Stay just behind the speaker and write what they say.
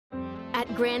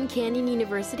Grand Canyon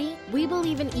University, we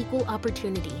believe in equal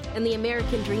opportunity, and the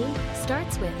American dream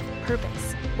starts with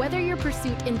purpose. Whether your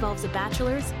pursuit involves a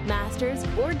bachelor's, master's,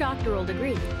 or doctoral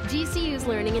degree, GCU's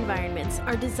learning environments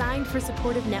are designed for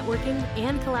supportive networking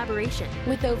and collaboration.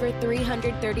 With over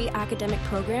 330 academic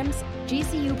programs,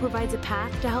 GCU provides a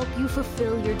path to help you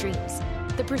fulfill your dreams.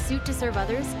 The pursuit to serve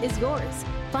others is yours.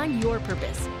 Find your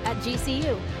purpose at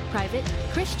GCU. Private,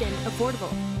 Christian,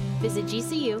 affordable. Visit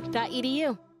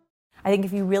gcu.edu. I think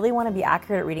if you really want to be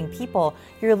accurate at reading people,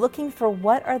 you're looking for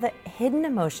what are the hidden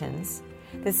emotions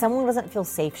that someone doesn't feel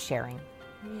safe sharing.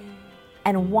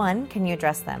 And one, can you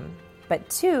address them? But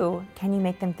two, can you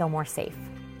make them feel more safe?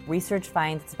 Research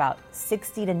finds it's about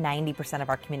 60 to 90% of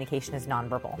our communication is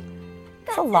nonverbal.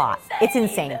 That's a lot. Insane. It's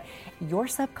insane. Your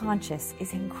subconscious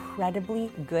is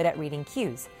incredibly good at reading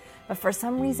cues, but for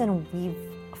some reason we've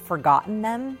forgotten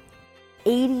them.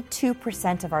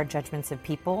 82% of our judgments of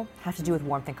people have to do with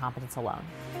warmth and competence alone.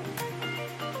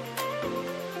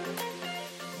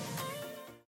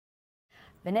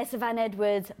 Vanessa Van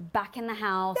Edwards back in the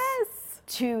house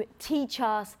to teach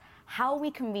us how we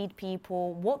can read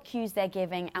people, what cues they're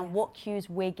giving, and what cues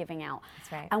we're giving out.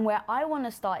 That's right. And where I want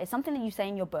to start is something that you say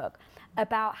in your book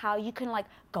about how you can like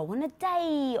go on a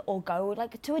date or go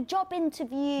like to a job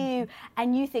interview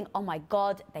and you think, oh my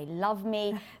God, they love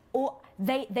me. Or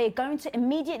they're going to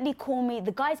immediately call me.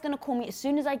 The guy's going to call me as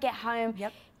soon as I get home.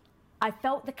 Yep. I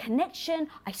felt the connection.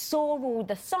 I saw all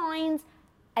the signs.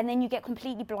 And then you get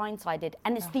completely blindsided.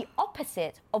 And it's the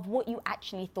opposite of what you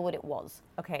actually thought it was.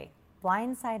 Okay,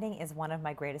 blindsiding is one of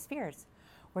my greatest fears.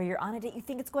 Where you're on a date, you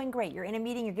think it's going great. You're in a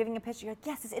meeting, you're giving a pitch, you're like,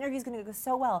 yes, this interview's going to go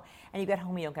so well. And you get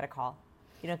home, you don't get a call.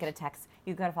 You don't get a text.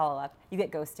 You got to follow up. You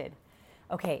get ghosted.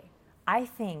 Okay, I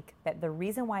think that the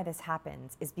reason why this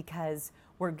happens is because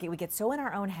we get so in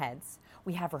our own heads.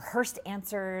 We have rehearsed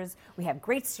answers. We have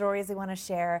great stories we want to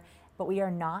share, but we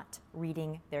are not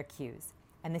reading their cues.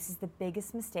 And this is the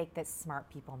biggest mistake that smart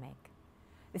people make.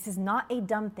 This is not a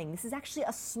dumb thing. This is actually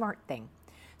a smart thing.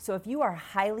 So if you are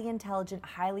highly intelligent,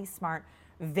 highly smart,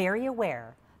 very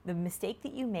aware, the mistake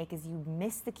that you make is you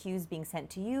miss the cues being sent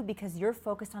to you because you're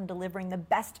focused on delivering the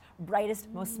best, brightest,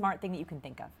 most smart thing that you can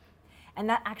think of. And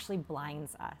that actually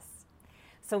blinds us.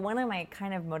 So one of my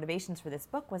kind of motivations for this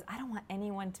book was I don't want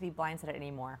anyone to be blindsided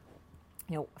anymore.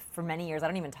 You know, for many years, I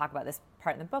don't even talk about this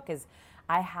part in the book, is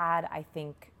I had, I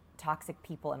think, toxic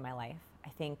people in my life. I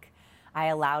think I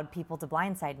allowed people to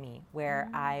blindside me where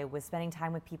I was spending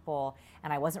time with people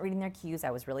and I wasn't reading their cues.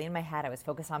 I was really in my head. I was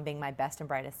focused on being my best and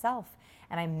brightest self,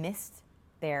 and I missed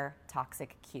their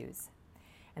toxic cues.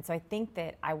 And so I think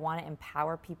that I want to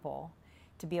empower people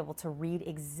to be able to read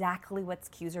exactly what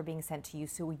cues are being sent to you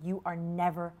so you are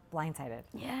never blindsided.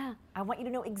 Yeah. I want you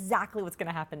to know exactly what's going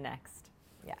to happen next.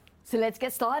 Yeah. So let's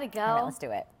get started, girl. All right, let's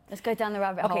do it. Let's go down the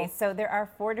rabbit hole. Okay, so there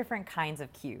are 4 different kinds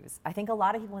of cues. I think a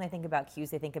lot of people, when they think about cues,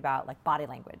 they think about like body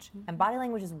language. And body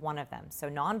language is one of them. So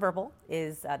nonverbal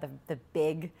is the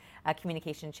big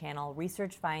communication channel.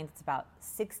 Research finds it's about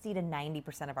 60 to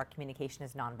 90% of our communication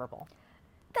is nonverbal.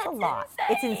 That's a lot.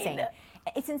 Insane. It's insane.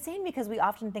 It's insane because we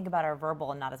often think about our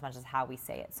verbal and not as much as how we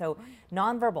say it. So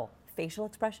nonverbal, facial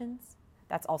expressions,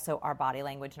 that's also our body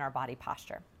language and our body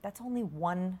posture. That's only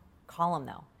one column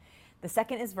though. The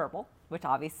second is verbal, which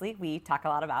obviously we talk a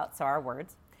lot about, so our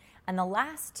words. And the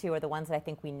last 2 are the ones that I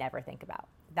think we never think about.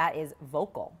 That is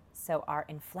vocal. So our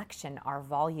inflection, our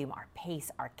volume, our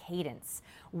pace, our cadence,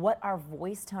 what our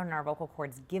voice tone and our vocal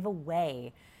cords give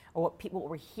away, or what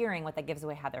we're hearing, what that gives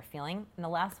away how they're feeling. And the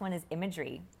last one is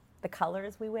imagery, the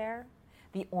colors we wear,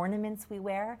 the ornaments we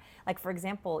wear. Like for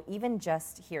example, even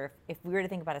just here, if we were to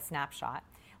think about a snapshot,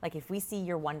 like if we see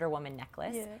your Wonder Woman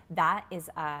necklace, that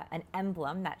is an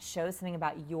emblem that shows something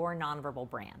about your nonverbal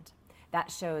brand.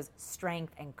 That shows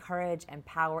strength and courage and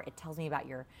power. It tells me about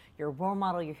your role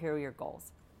model, your hero, your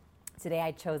goals. Today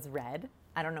I chose red.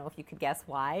 I don't know if you could guess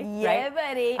why. Yeah, right?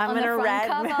 buddy. I'm on in the a front red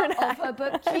cover mood. of her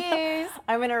book Cues.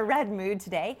 I'm in a red mood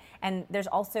today. And there's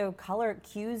also colors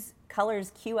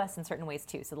cue us in certain ways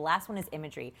too. So the last one is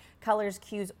imagery. Colors,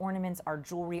 cues, ornaments, our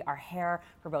jewelry, our hair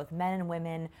for both men and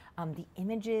women, the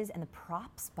images and the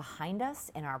props behind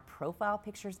us in our profile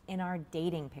pictures, in our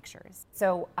dating pictures.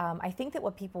 So I think that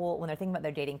what people, when they're thinking about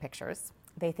their dating pictures,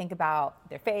 they think about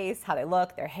their face, how they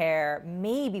look, their hair,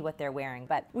 maybe what they're wearing,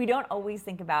 but we don't always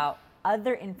think about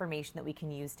other information that we can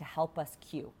use to help us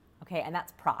cue, okay? And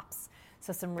that's props.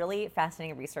 So some really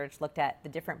fascinating research looked at the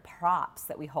different props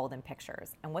that we hold in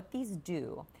pictures. And what these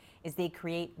do is they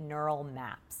create neural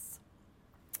maps.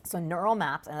 So neural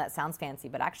maps, and that sounds fancy,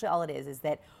 but actually all it is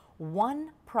that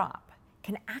one prop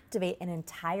can activate an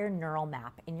entire neural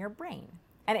map in your brain.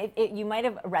 And you might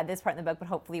have read this part in the book, but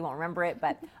hopefully you won't remember it.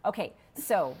 But okay,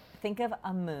 so think of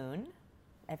a moon.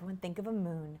 Everyone think of a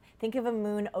moon. Think of a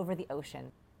moon over the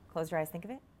ocean. Close your eyes, think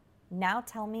of it. Now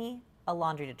tell me a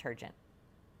laundry detergent.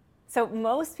 So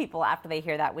most people, after they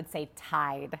hear that, would say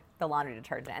Tide, the laundry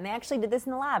detergent. And they actually did this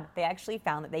in the lab. They actually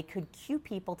found that they could cue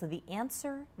people to the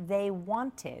answer they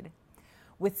wanted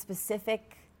with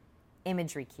specific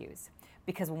imagery cues.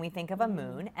 Because when we think of a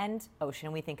moon and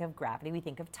ocean, we think of gravity, we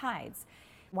think of tides.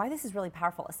 Why this is really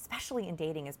powerful, especially in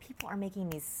dating, is people are making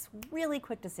these really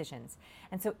quick decisions.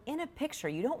 And so in a picture,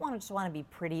 you don't just want to be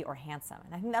pretty or handsome.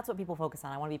 And I think that's what people focus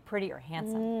on. I want to be pretty or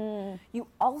handsome. You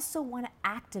also want to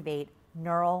activate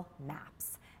neural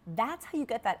maps. That's how you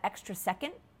get that extra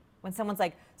second when someone's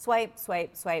like, swipe,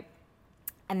 swipe, swipe,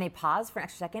 and they pause for an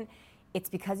extra second. It's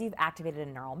because you've activated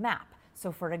a neural map.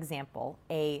 So for example,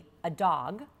 a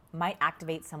dog might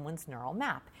activate someone's neural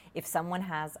map. If someone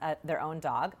has their own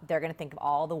dog, they're going to think of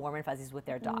all the warm and fuzzies with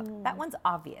their dog. That one's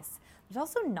obvious. There's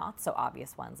also not so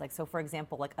obvious ones. Like, so for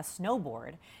example, like a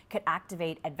snowboard could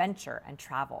activate adventure and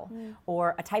travel,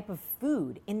 or a type of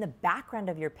food in the background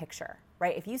of your picture,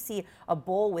 right? If you see a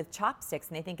bowl with chopsticks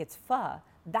and they think it's pho,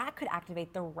 that could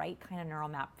activate the right kind of neural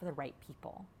map for the right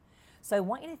people. So I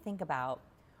want you to think about,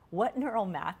 what neural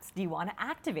maps do you want to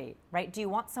activate, right? Do you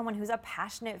want someone who's a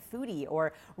passionate foodie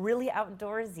or really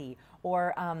outdoorsy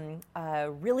or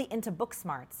really into book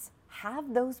smarts?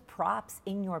 Have those props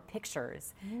in your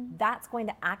pictures. That's going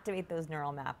to activate those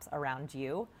neural maps around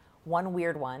you. One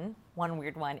weird one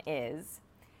is,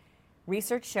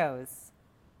 research shows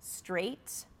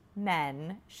straight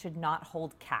men should not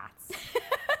hold cats.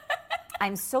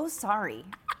 I'm so sorry.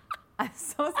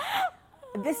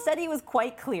 This study was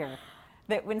quite clear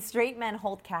that when straight men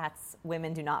hold cats,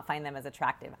 women do not find them as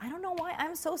attractive. I don't know why.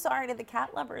 I'm so sorry to the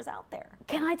cat lovers out there.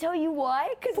 Can I tell you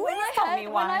why? Because when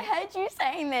I heard you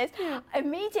saying this,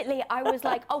 immediately I was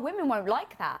like, oh, women won't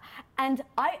like that. And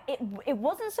it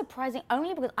wasn't surprising,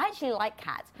 only because I actually like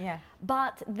cats. Yeah.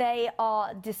 But they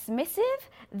are dismissive.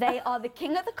 They are the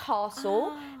king of the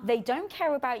castle. They don't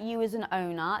care about you as an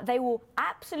owner. They will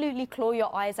absolutely claw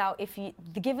your eyes out if you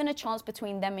given a chance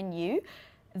between them and you.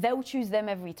 They'll choose them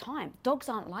every time. Dogs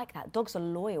aren't like that. Dogs are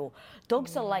loyal.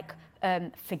 Dogs are like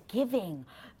forgiving.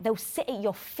 They'll sit at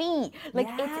your feet. Like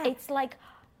it's like,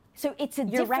 so it's a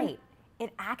You're different. right.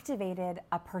 It activated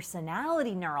a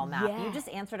personality neural map. Yeah. You just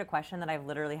answered a question that I've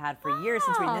literally had for years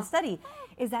since reading this study.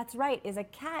 That's right. A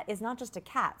cat is not just a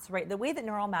cat. So, right, the way that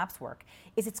neural maps work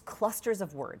is it's clusters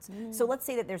of words. So let's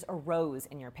say that there's a rose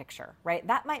in your picture, right?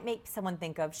 That might make someone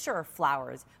think of, sure,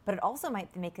 flowers, but it also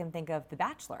might make them think of The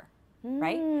Bachelor.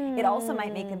 Right? It also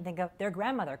might make them think of their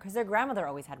grandmother, because their grandmother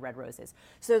always had red roses.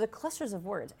 So the clusters of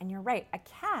words, and you're right, a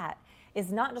cat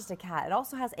is not just a cat. It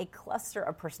also has a cluster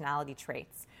of personality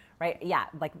traits, right? Yeah,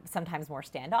 like sometimes more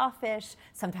standoffish,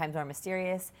 sometimes more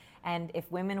mysterious. And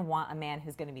if women want a man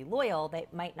who's going to be loyal, they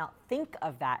might not think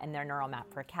of that in their neural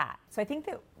map for a cat. So I think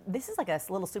that this is like a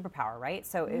little superpower, right?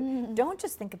 So don't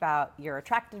just think about your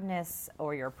attractiveness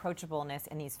or your approachableness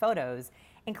in these photos,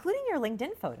 including your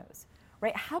LinkedIn photos.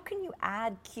 Right? How can you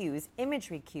add cues,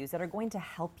 imagery cues that are going to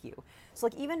help you? So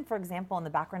like even, for example, in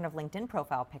the background of LinkedIn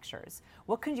profile pictures,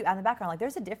 what could you add in the background? Like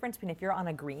there's a difference between if you're on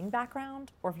a green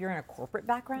background or if you're in a corporate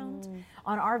background.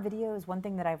 On our videos, one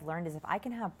thing that I've learned is if I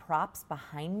can have props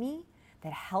behind me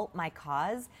that help my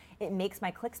cause, it makes my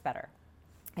clicks better.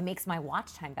 It makes my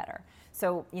watch time better.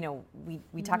 So, you know,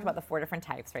 we talked about the 4 different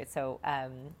types, right? So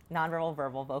nonverbal,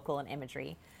 verbal, vocal, and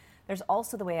imagery. There's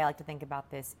also, the way I like to think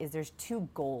about this is there's 2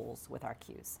 goals with our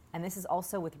cues. And this is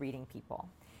also with reading people,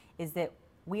 is that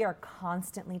we are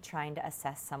constantly trying to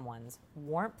assess someone's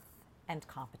warmth and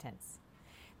competence.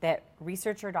 That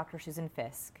researcher Dr. Susan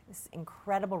Fiske, this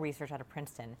incredible research out of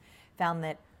Princeton, found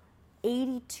that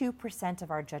 82%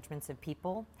 of our judgments of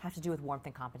people have to do with warmth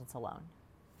and competence alone.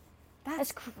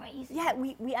 That's crazy. Yeah,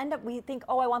 we think,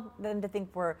 oh, I want them to think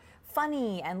we're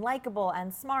funny and likable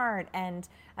and smart and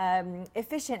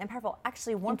efficient and powerful.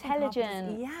 Actually, warmth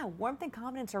intelligent. Warmth and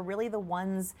competence are really the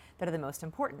ones that are the most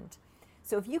important.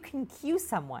 So if you can cue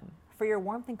someone for your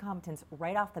warmth and competence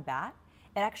right off the bat,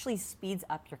 it actually speeds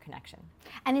up your connection.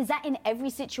 And is that in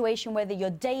every situation, whether you're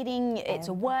dating, it's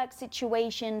a work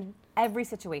situation? Every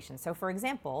situation. So for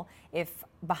example, if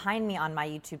behind me on my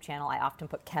YouTube channel, I often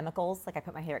put chemicals, like I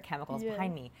put my favorite chemicals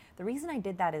behind me. The reason I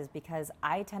did that is because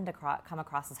I tend to come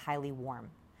across as highly warm.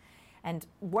 And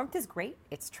warmth is great,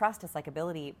 it's trust, it's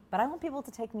likability, but I want people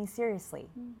to take me seriously,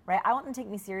 right? I want them to take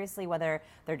me seriously whether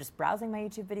they're just browsing my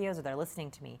YouTube videos or they're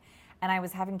listening to me. And I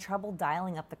was having trouble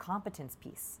dialing up the competence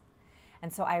piece.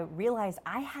 And so I realized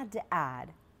I had to add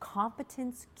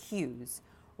competence cues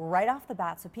right off the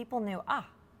bat so people knew,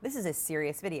 this is a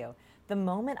serious video. The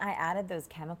moment I added those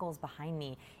chemicals behind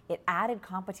me, it added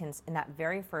competence in that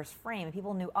very first frame, and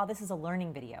people knew, oh, this is a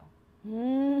learning video.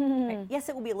 Right? Yes,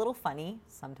 it will be a little funny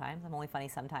sometimes. I'm only funny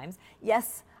sometimes.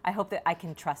 Yes, I hope that I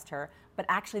can trust her, but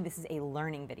actually this is a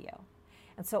learning video.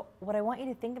 And so what I want you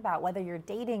to think about, whether you're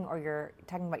dating or you're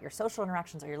talking about your social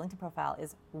interactions or your LinkedIn profile,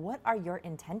 is what are your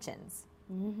intentions?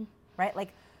 Right?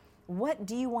 Like, what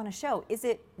do you want to show? Is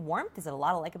it warmth? Is it a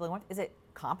lot of likability warmth? Is it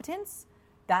competence?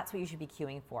 That's what you should be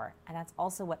cueing for. And that's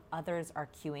also what others are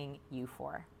cueing you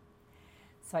for.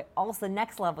 So the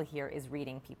next level here is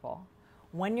reading people.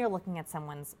 When you're looking at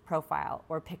someone's profile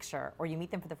or picture, or you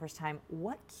meet them for the first time,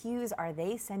 what cues are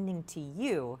they sending to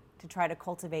you to try to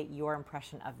cultivate your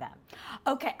impression of them?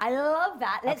 Okay, I love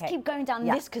that. Let's Okay. keep going down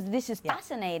Yeah. this because this is Yeah.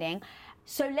 fascinating.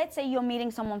 So let's say you're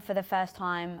meeting someone for the first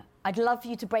time. I'd love for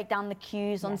you to break down the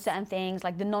cues on Yes. certain things,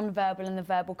 like the non-verbal and the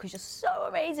verbal, because you're so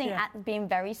amazing Yeah. at being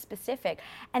very specific.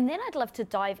 And then I'd love to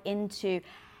dive into,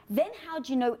 then how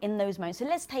do you know in those moments? So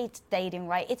let's take dating,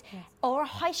 right? It's or a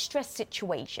high stress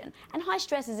situation. And high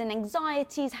stress is an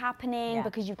anxiety is happening Yeah.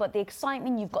 because you've got the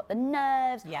excitement, you've got the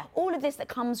nerves, Yeah. all of this that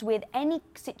comes with any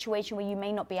situation where you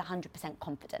may not be 100%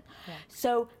 confident.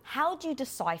 So how do you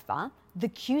decipher the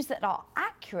cues that are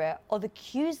accurate or the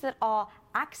cues that are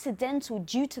accidental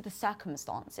due to the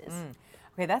circumstances?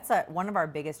 Okay, that's one of our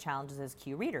biggest challenges as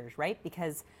cue readers, right?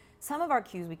 Because some of our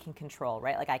cues we can control,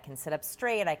 right? Like I can sit up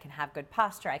straight, I can have good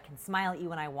posture, I can smile at you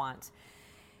when I want.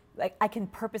 Like I can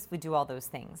purposefully do all those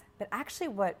things. But actually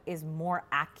what is more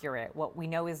accurate, what we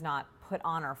know is not put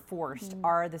on or forced,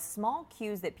 are the small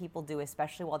cues that people do,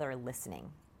 especially while they're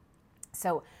listening.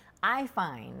 So I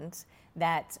find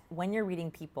that when you're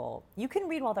reading people, you can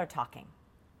read while they're talking,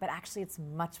 but actually it's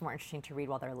much more interesting to read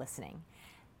while they're listening.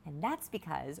 And that's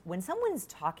because when someone's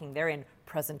talking, they're in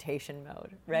presentation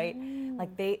mode, right?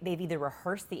 Like they've either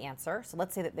rehearsed the answer. So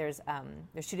let's say that there's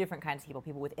two different kinds of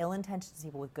people with ill intentions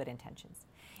and people with good intentions.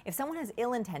 If someone has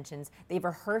ill intentions, they've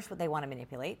rehearsed what they want to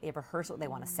manipulate. They've rehearsed what they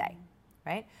want to say,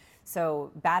 right?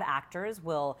 So bad actors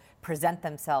will present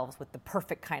themselves with the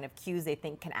perfect kind of cues they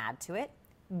think can add to it.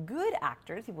 Good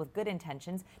actors, people with good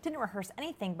intentions, didn't rehearse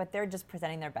anything, but they're just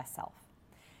presenting their best self.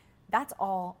 That's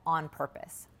all on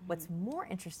purpose. What's more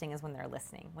interesting is when they're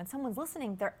listening. When someone's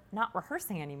listening, they're not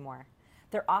rehearsing anymore.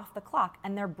 They're off the clock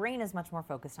and their brain is much more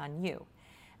focused on you.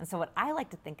 And so what I like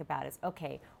to think about is,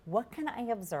 okay, what can I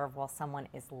observe while someone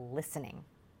is listening?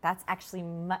 That's actually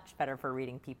much better for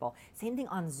reading people. Same thing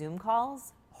on Zoom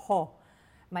calls.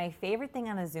 My favorite thing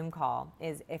on a Zoom call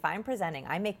is if I'm presenting,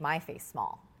 I make my face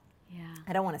small. Yeah.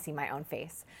 I don't want to see my own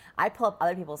face. I pull up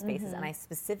other people's faces and I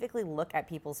specifically look at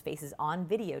people's faces on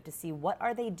video to see what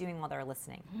are they doing while they're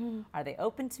listening. Are they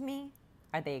open to me?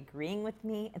 Are they agreeing with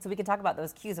me? And so we can talk about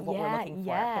those cues of what we're looking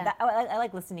for. But I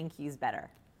like listening cues better.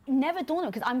 Never dawned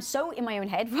on because I'm so in my own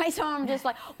head, right? So I'm just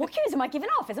like, what cues am I giving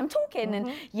off as I'm talking?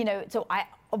 And so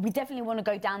we definitely want to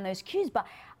go down those cues, but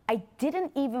I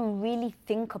didn't even really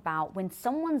think about when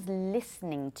someone's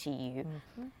listening to you.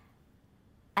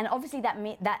 And obviously that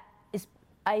is,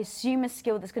 I assume, a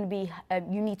skill that's going to be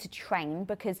you need to train,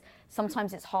 because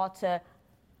sometimes it's hard to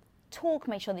talk,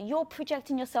 make sure that you're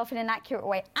projecting yourself in an accurate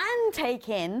way and take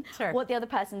in what the other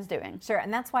person's doing. Sure,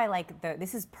 and that's why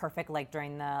this is perfect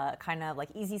during the kind of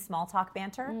easy small talk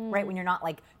banter, right? When you're not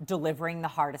delivering the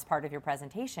hardest part of your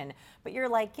presentation, but you're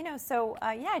did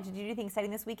you do anything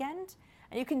exciting this weekend?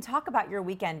 And you can talk about your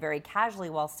weekend very casually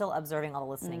while still observing all the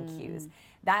listening cues.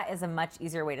 That is a much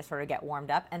easier way to sort of get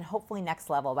warmed up, and hopefully next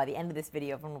level, by the end of this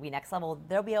video, when we'll be next level,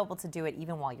 they'll be able to do it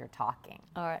even while you're talking.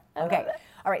 All right. Okay.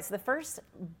 All right, so the first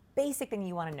basic thing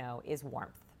you want to know is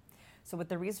warmth. So what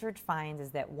the research finds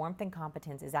is that warmth and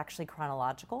competence is actually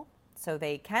chronological. So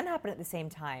they can happen at the same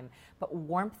time, but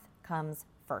warmth comes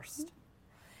first.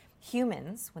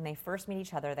 Humans, when they first meet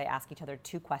each other, they ask each other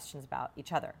two questions about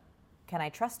each other. Can I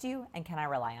trust you, and can I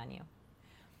rely on you?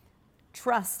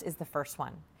 Trust is the first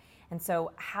one. And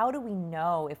so how do we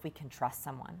know if we can trust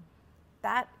someone?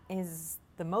 That is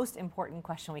the most important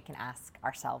question we can ask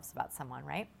ourselves about someone,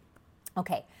 right?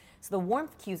 Okay, so the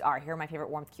warmth cues here are my favorite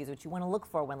warmth cues, which you want to look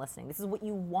for when listening. This is what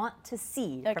you want to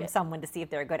see from someone to see if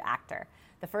they're a good actor.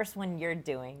 The first one you're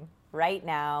doing right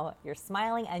now, you're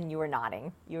smiling and you are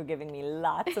nodding. You're giving me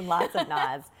lots and lots of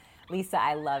nods. Lisa,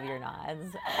 I love your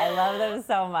nods. I love them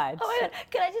so much. Oh my God.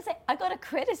 Can I just say, I got a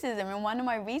criticism in one of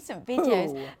my recent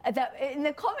videos that in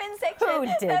the comment section. Who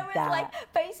did that was that?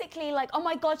 Basically oh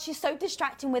my God, she's so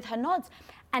distracting with her nods.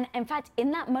 And in fact,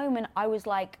 in that moment, I was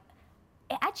like,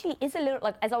 it actually is a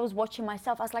little, as I was watching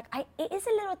myself, I was like, it is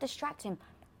a little distracting,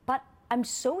 but I'm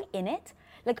so in it.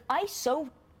 I so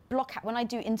block out when I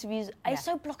do interviews. I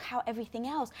so block out everything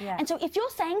else. Yeah. And so if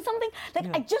you're saying something, like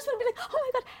I just want to be like, oh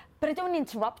my God, but I don't want to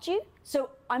interrupt you.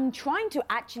 So I'm trying to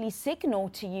actually signal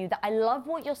to you that I love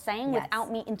what you're saying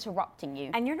without me interrupting you.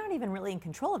 And you're not even really in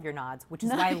control of your nods, which is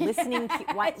why listening.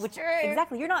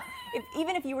 Exactly. You're not.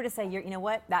 Even if you were to say, you know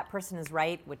what, that person is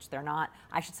right, which they're not.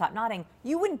 I should stop nodding.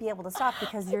 You wouldn't be able to stop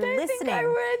because you're listening. I think I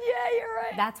would. Yeah, you're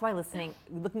right. That's why listening,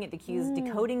 looking at the cues,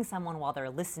 decoding someone while they're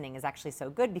listening is actually so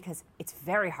good because it's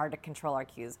very hard to control our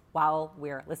cues while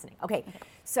we're listening. Okay.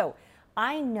 So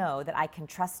I know that I can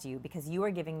trust you because you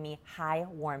are giving me high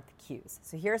warmth cues.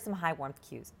 So here are some high warmth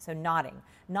cues. So nodding.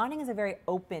 Nodding is a very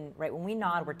open, right? When we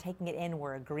nod, we're taking it in,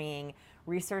 we're agreeing.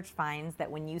 Research finds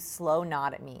that when you slow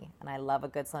nod at me, and I love a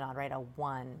good slow nod, right? A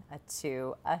 1, a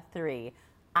 2, a 3,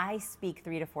 I speak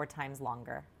 3 to 4 times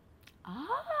longer.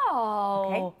 Oh.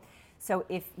 Okay. So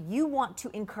if you want to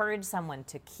encourage someone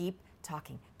to keep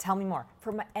talking, tell me more.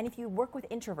 And if you work with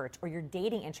introverts or you're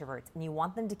dating introverts and you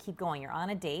want them to keep going, you're on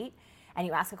a date and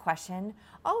you ask a question,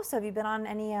 oh, so have you been on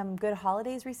any good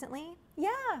holidays recently? Yeah,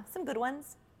 some good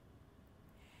ones.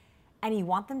 And you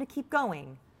want them to keep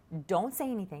going, don't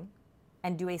say anything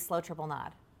and do a slow triple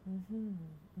nod.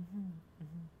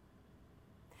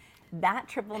 That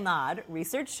triple nod,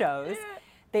 research shows,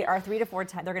 they are 3 to 4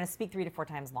 times, they're going to speak 3 to 4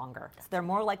 times longer. So they're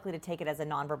more likely to take it as a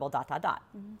nonverbal ...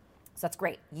 So that's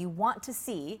great. You want to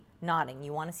see nodding.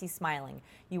 You want to see smiling.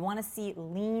 You want to see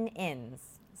lean-ins.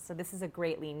 So this is a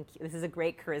great this is a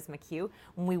great charisma cue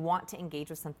when we want to engage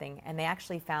with something. And they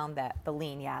actually found that the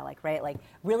lean,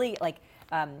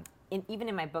 even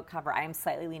in my book cover, I am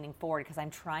slightly leaning forward because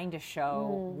I'm trying to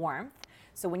show warmth.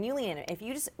 So when you lean in, if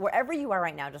you just, wherever you are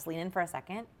right now, just lean in for a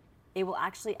second, it will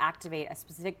actually activate a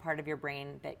specific part of your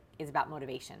brain that is about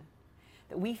motivation.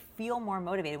 That we feel more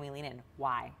motivated when we lean in.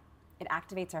 Why? It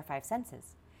activates our 5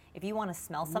 senses. If you want to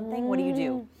smell something, what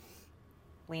do?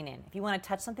 Lean in. If you want to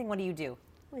touch something, what do?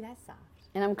 Ooh, that's soft.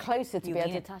 And I'm closer to be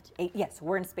able to touch it. Yes,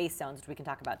 we're in space zones, which we can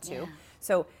talk about too. Yeah.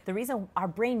 So the reason our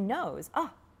brain knows,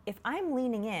 if I'm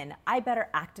leaning in, I better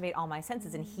activate all my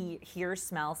senses and hear,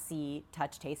 smell, see,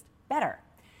 touch, taste better.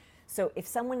 So if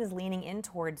someone is leaning in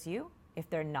towards you, if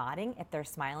they're nodding, if they're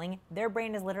smiling, their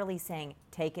brain is literally saying,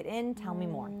 take it in, tell me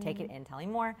more. Take it in, tell me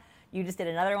more. You just did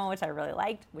another one, which I really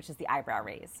liked, which is the eyebrow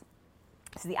raise.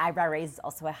 So the eyebrow raise is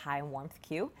also a high warmth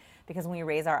cue because when we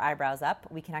raise our eyebrows up,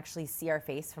 we can actually see our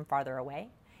face from farther away.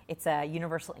 It's a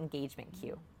universal engagement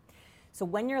cue. So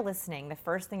when you're listening, the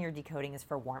first thing you're decoding is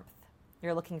for warmth.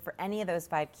 You're looking for any of those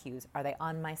 5 cues. Are they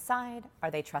on my side?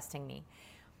 Are they trusting me?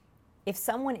 If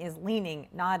someone is leaning,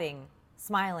 nodding,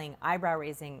 smiling, eyebrow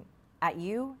raising at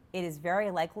you, it is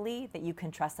very likely that you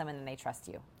can trust them and then they trust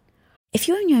you. If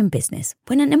you own your own business,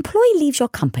 when an employee leaves your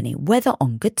company, whether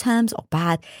on good terms or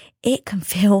bad, it can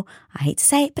feel, I hate to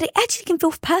say it, but it actually can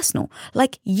feel personal,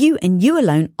 like you and you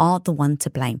alone are the one to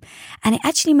blame. And it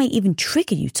actually may even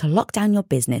trigger you to lock down your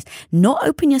business, not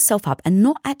open yourself up and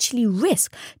not actually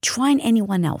risk trying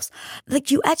anyone else.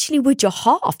 Like you actually would your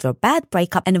heart after a bad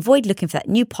breakup and avoid looking for that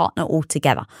new partner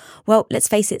altogether. Well, let's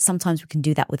face it, sometimes we can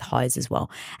do that with hires as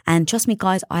well. And trust me,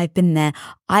 guys, I've been there.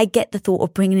 I get the thought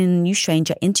of bringing in a new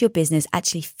stranger into your business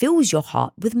actually fills your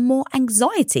heart with more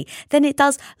anxiety than it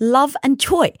does love and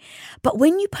joy. But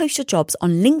when you post your jobs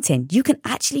on LinkedIn, you can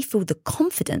actually feel the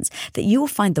confidence that you will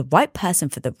find the right person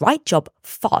for the right job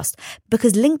fast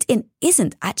because LinkedIn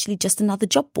isn't actually just another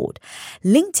job board.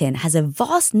 LinkedIn has a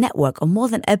vast network of more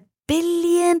than 1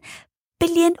 billion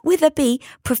with a B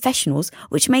professionals,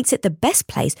 which makes it the best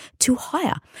place to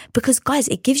hire. Because guys,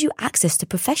 it gives you access to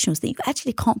professionals that you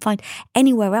actually can't find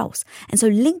anywhere else. And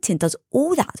so LinkedIn does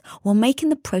all that while making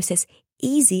the process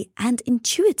easy and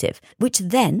intuitive, which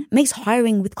then makes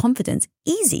hiring with confidence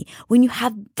easy when you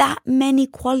have that many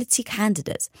quality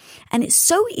candidates. And it's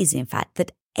so easy, in fact,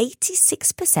 that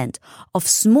 86% of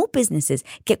small businesses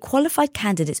get qualified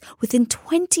candidates within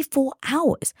 24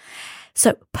 hours.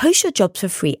 So post your jobs for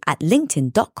free at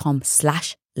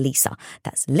linkedin.com/Lisa.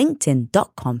 That's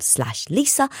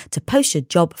linkedin.com/Lisa to post your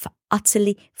job for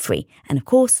utterly free. And of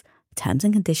course, terms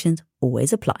and conditions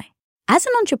always apply. As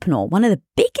an entrepreneur, one of the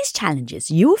biggest challenges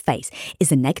you will face is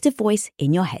the negative voice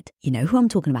in your head. You know who I'm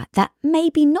talking about, that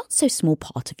maybe not so small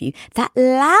part of you that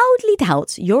loudly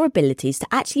doubts your abilities to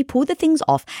actually pull the things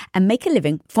off and make a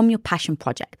living from your passion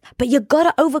project. But you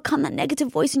gotta overcome that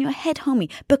negative voice in your head, homie,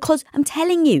 because I'm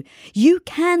telling you, you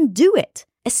can do it.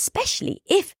 Especially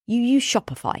if You use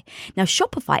Shopify. Now,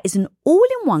 Shopify is an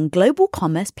all-in-one global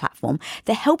commerce platform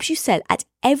that helps you sell at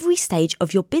every stage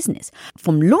of your business.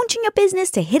 From launching your business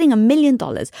to hitting $1 million,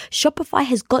 Shopify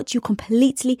has got you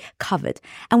completely covered.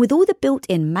 And with all the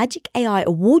built-in Magic AI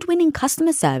award-winning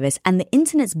customer service and the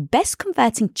internet's best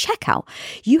converting checkout,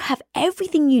 you have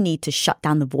everything you need to shut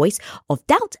down the voice of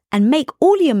doubt and make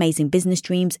all your amazing business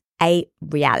dreams a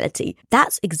reality.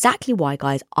 That's exactly why,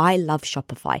 guys, I love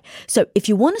Shopify. So if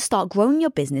you want to start growing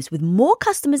your business with more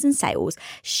customers and sales,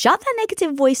 shut that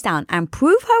negative voice down and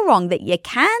prove her wrong that you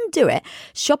can do it,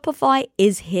 Shopify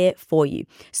is here for you.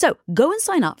 So go and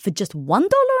sign up for just $1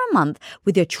 a month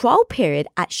with your trial period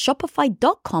at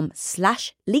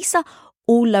shopify.com/Lisa,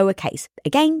 all lowercase.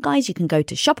 Again, guys, you can go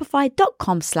to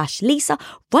shopify.com/Lisa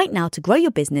right now to grow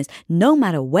your business no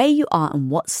matter where you are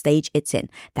and what stage it's in.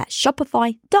 That's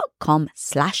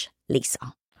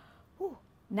shopify.com/Lisa.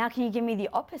 Now, can you give me the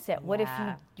opposite? What if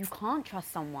Yeah. you can't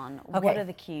trust someone? Okay. What are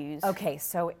the cues? Okay,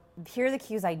 so here are the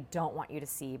cues I don't want you to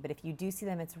see, but if you do see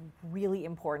them, it's really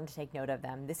important to take note of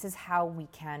them. This is how we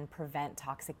can prevent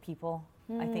toxic people,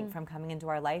 I think, from coming into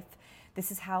our life.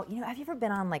 This is how, have you ever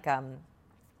been on like,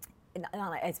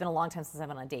 it's been a long time since I've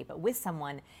been on a date, but with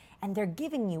someone, and they're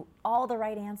giving you all the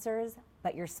right answers,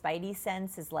 but your spidey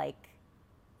sense is like,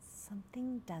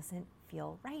 something doesn't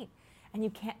feel right. And you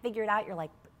can't figure it out. You're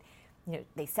like,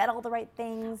 they said all the right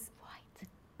things, Right.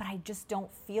 but I just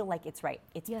don't feel like it's right.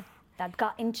 It's That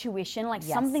gut intuition, like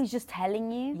Yes. something's just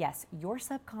telling you. Yes, your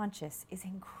subconscious is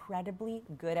incredibly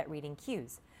good at reading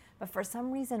cues, but for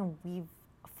some reason we've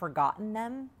forgotten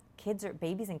them.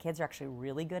 Babies and kids are actually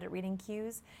really good at reading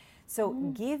cues. So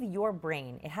give your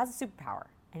brain, it has a superpower,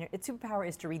 and its superpower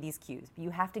is to read these cues, but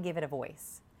you have to give it a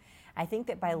voice. I think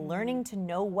that by learning to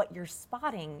know what you're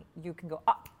spotting, you can go,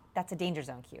 that's a danger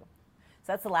zone cue.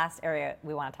 So that's the last area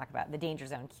we want to talk about, the danger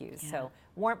zone cues. Yeah. So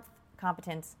warmth,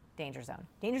 competence, danger zone.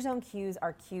 Danger zone cues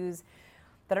are cues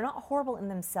that are not horrible in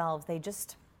themselves. They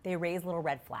raise little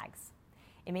red flags.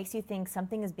 It makes you think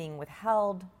something is being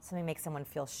withheld, something makes someone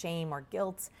feel shame or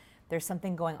guilt. There's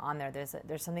something going on there. There's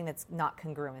something that's not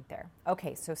congruent there.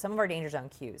 Okay, so some of our danger zone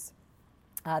cues.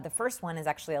 The first one is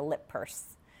actually a lip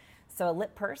purse. So a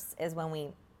lip purse is when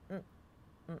we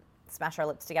smash our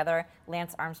lips together.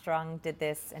 Lance Armstrong did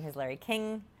this in his Larry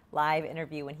King live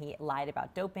interview when he lied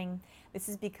about doping. This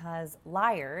is because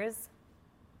liars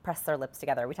press their lips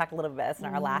together. We talked a little bit about this in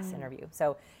our last interview.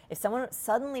 So if someone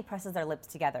suddenly presses their lips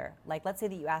together, like let's say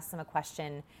that you ask them a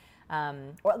question,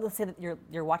 or let's say that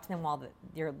you're watching them while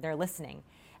they're listening,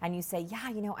 and you say,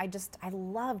 I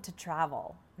love to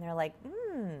travel. And they're like,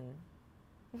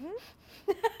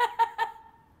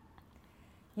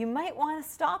 You might want to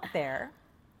stop there.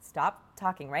 Stop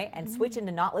talking, right? And switch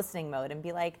into not listening mode and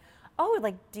be like,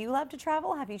 do you love to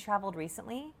travel? Have you traveled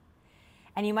recently?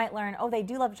 And you might learn, they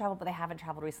do love to travel, but they haven't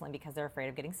traveled recently because they're afraid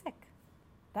of getting sick.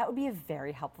 That would be a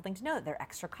very helpful thing to know, that they're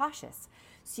extra cautious.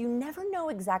 So you never know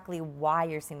exactly why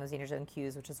you're seeing those danger zone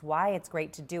cues, which is why it's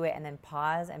great to do it and then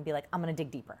pause and be like, I'm going to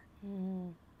dig deeper.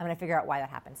 I'm going to figure out why that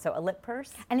happened. So a lip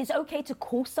purse. And it's okay to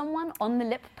call someone on the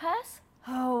lip purse?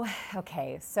 Oh,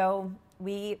 okay. So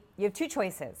you have two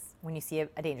choices when you see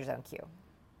a danger zone cue.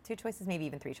 Two choices, maybe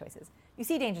even three choices. You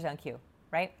see a danger zone cue,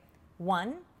 right?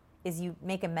 One is you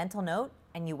make a mental note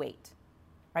and you wait,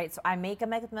 right? So I make a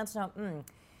mental note,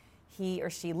 he or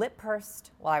she lip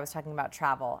pursed while I was talking about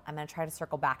travel. I'm going to try to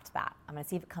circle back to that. I'm going to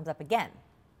see if it comes up again,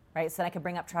 right? So then I can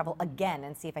bring up travel again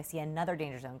and see if I see another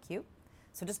danger zone cue.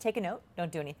 So just take a note,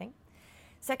 don't do anything.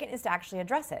 Second is to actually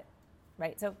address it,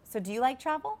 right? So do you like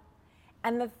travel?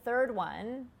 And the third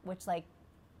one, which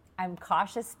I'm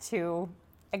cautious to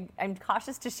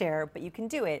share, but you can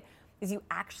do it, is you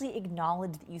actually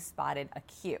acknowledge that you spotted a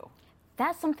cue.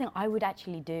 That's something I would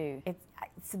actually do.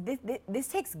 This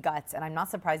takes guts, and I'm not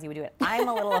surprised you would do it. I'm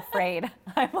a little afraid.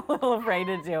 I'm a little afraid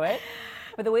to do it.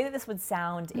 But the way that this would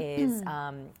sound is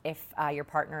if your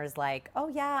partner is like,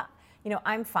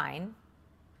 I'm fine.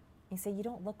 You say, you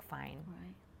don't look fine.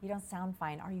 Right. You don't sound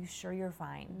fine. Are you sure you're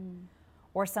fine?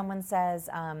 Or someone says,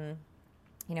 I'm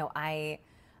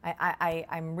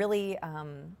really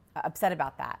upset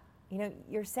about that.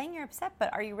 You're saying you're upset,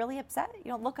 but are you really upset?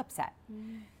 You don't look upset.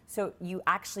 So you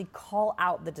actually call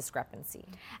out the discrepancy.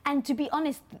 And to be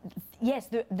honest, yes,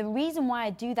 the reason why I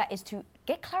do that is to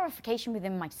get clarification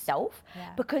within myself,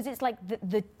 because it's like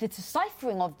the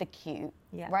deciphering of the cue,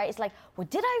 right? It's like, well,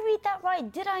 did I read that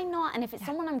right? Did I not? And if it's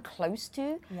someone I'm close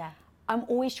to, I'm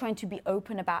always trying to be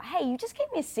open about, hey, you just gave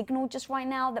me a signal just right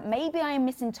now that maybe I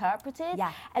misinterpreted,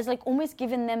 as like almost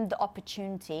giving them the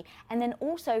opportunity. And then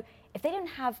also, if they don't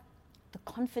have the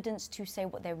confidence to say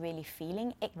what they're really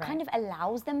feeling, it kind of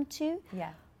allows them to.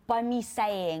 by me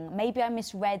saying, maybe I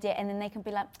misread it, and then they can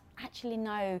be like, actually,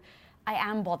 no, I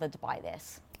am bothered by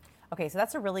this. Okay, so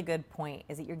that's a really good point,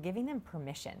 is that you're giving them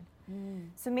permission.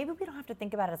 So maybe we don't have to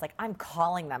think about it as like, I'm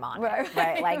calling them on it,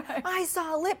 right? Like, I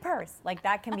saw a lip purse. Like,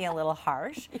 that can be a little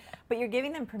harsh, but you're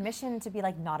giving them permission to be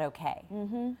like, not okay.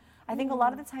 I think a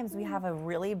lot of the times we have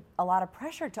a lot of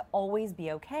pressure to always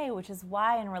be okay, which is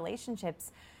why in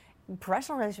relationships,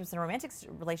 professional relationships and romantic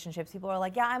relationships, people are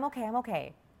like, yeah, I'm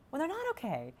okay, when they're not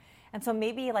okay. And so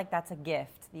maybe like that's a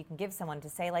gift that you can give someone to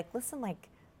say like, listen, like,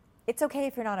 it's okay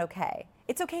if you're not okay.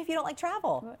 It's okay if you don't like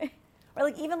travel. Or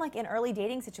like even like in early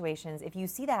dating situations, if you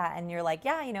see that and you're like,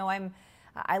 yeah, you know,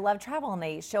 I love travel, and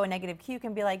they show a negative cue, you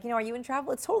can be like, you know, are you in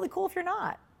travel? It's totally cool if you're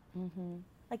not.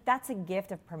 Like that's a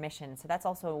gift of permission. So that's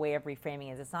also a way of reframing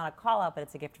it. It's not a call out, but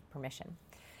it's a gift of permission.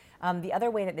 The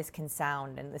other way that this can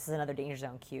sound, and this is another danger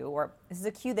zone cue, or this is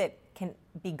a cue that can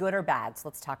be good or bad, so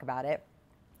let's talk about it,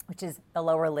 which is the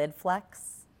lower lid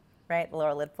flex, right? The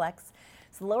lower lid flex.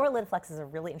 So the lower lid flex is a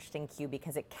really interesting cue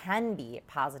because it can be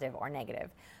positive or negative.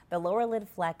 The lower lid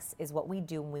flex is what we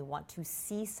do when we want to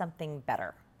see something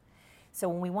better. So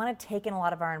when we want to take in a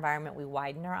lot of our environment, we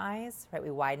widen our eyes, right?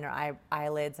 We widen our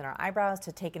eyelids and our eyebrows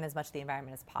to take in as much of the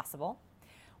environment as possible.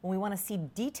 When we want to see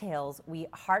details, we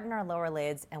harden our lower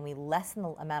lids and we lessen the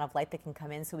amount of light that can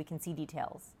come in so we can see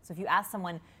details. So if you ask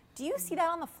someone, do you see that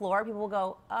on the floor? People will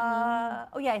go,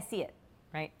 oh yeah, I see it,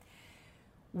 right?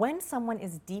 When someone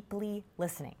is deeply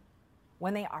listening,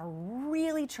 when they are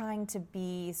really trying to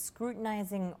be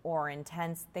scrutinizing or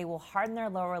intense, they will harden their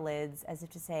lower lids as if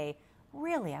to say,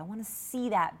 really, I want to see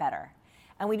that better.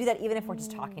 And we do that even if we're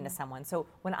just talking to someone. So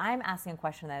when I'm asking a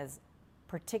question that is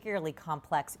particularly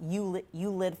complex, you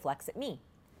lid flex at me.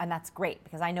 And that's great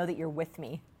because I know that you're with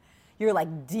me. You're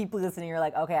like deeply listening. You're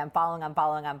like, okay, I'm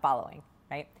following,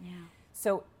 right? Yeah.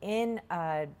 So in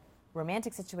a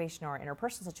romantic situation or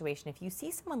interpersonal situation, if you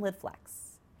see someone lid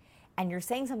flex and you're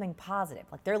saying something positive,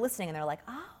 like they're listening and they're like,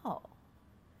 oh,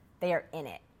 they are in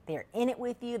it. They're in it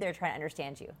with you. They're trying to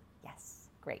understand you. Yes,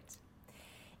 great.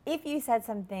 If you said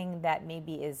something that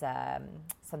maybe is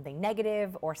something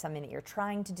negative or something that you're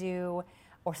trying to do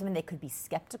or something they could be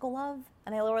skeptical of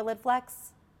and they lower lid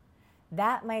flex,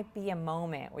 that might be a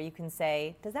moment where you can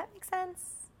say, does that make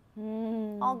sense?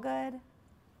 All good?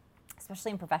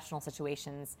 Especially in professional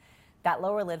situations, that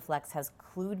lower lid flex has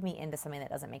clued me into something that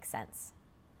doesn't make sense.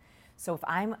 So if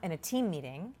I'm in a team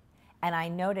meeting and I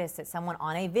notice that someone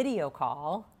on a video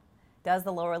call does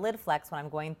the lower lid flex when I'm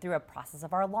going through a process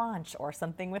of our launch or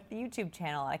something with the YouTube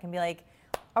channel, I can be like,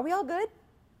 are we all good?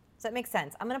 Does that make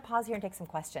sense? I'm going to pause here and take some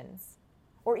questions.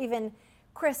 Or even,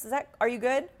 Chris, are you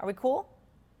good? Are we cool?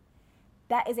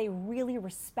 That is a really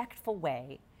respectful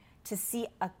way to see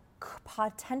a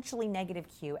potentially negative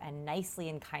cue and nicely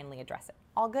and kindly address it.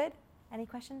 All good? Any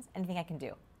questions? Anything I can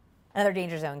do? Another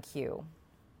danger zone cue.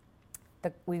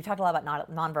 We've talked a lot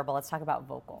about nonverbal. Let's talk about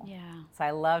vocal. Yeah. So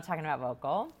I love talking about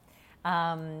vocal.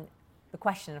 The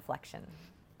question inflection.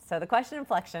 So the question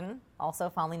inflection, also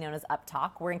fondly known as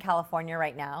uptalk. We're in California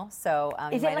right now, so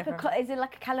is it like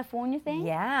a California thing?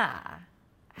 Yeah.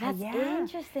 That's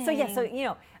interesting. So you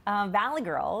know, Valley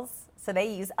girls. So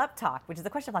they use uptalk, which is the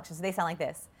question inflection. So they sound like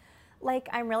this. Like,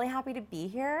 I'm really happy to be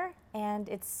here, and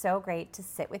it's so great to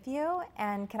sit with you,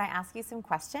 and can I ask you some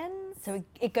questions? So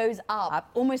it goes up,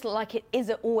 almost like it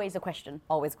is always a question.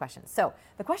 Always questions. So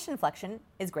the question inflection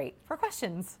is great for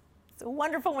questions. It's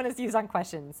wonderful when it's used on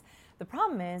questions. The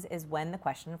problem is when the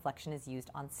question inflection is used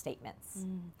on statements.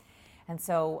 And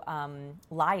so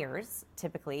liars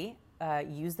typically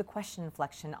use the question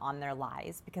inflection on their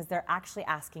lies because they're actually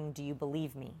asking, do you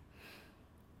believe me?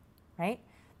 Right?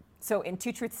 So in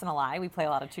Two Truths and a Lie, we play a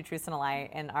lot of Two Truths and a Lie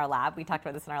in our lab. We talked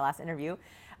about this in our last interview.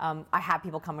 I have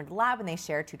people come into the lab and they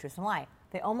share Two Truths and a Lie.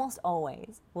 They almost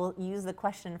always will use the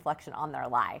question inflection on their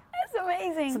lie. That's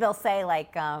amazing. So they'll say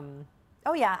like,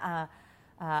 oh yeah,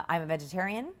 I'm a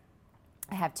vegetarian,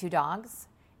 I have 2 dogs,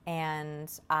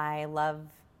 and I love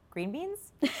green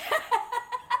beans.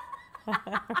 That's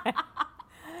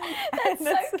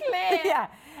so clear. Yeah,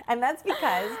 and that's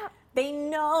because they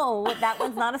know that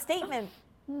one's not a statement.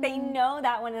 They know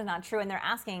that one is not true, and they're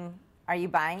asking, are you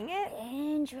buying it?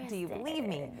 Interesting. Do you believe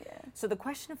me? So the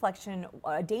question inflection,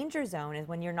 a danger zone is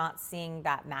when you're not seeing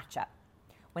that matchup.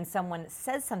 When someone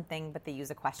says something, but they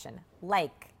use a question.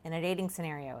 Like in a dating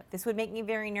scenario, this would make me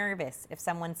very nervous if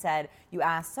someone said, you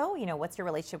asked, so, you know, what's your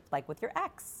relationship like with your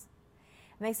ex?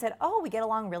 And they said, oh, we get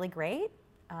along really great.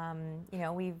 You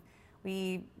know,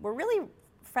 we're really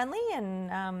friendly, and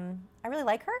I really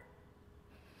like her.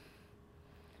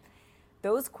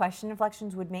 Those question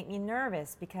inflections would make me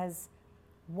nervous because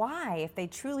why, if they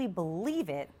truly believe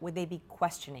it, would they be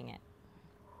questioning it?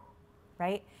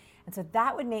 right? And so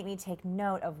that would make me take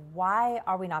note of why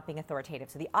are we not being authoritative?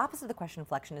 So the opposite of the question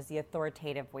inflection is the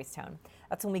authoritative voice tone.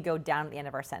 That's when we go down at the end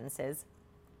of our sentences.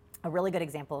 A really good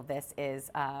example of this is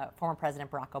former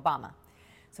President Barack Obama.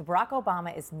 So Barack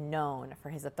Obama is known for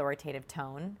his authoritative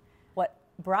tone. What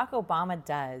Barack Obama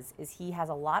does is he has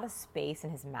a lot of space in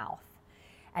his mouth,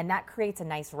 and that creates a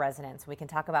nice resonance. We can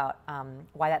talk about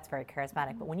why that's very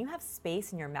charismatic. But when you have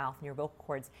space in your mouth and your vocal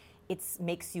cords, it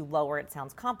makes you lower, it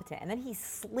sounds competent. And then he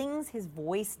slings his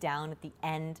voice down at the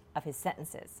end of his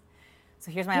sentences.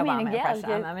 So here's my Obama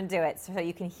impression. I'm going to do it so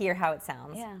you can hear how it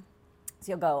sounds. Yeah.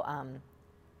 So you'll go,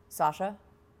 Sasha,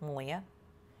 Malia,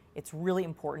 it's really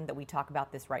important that we talk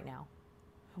about this right now.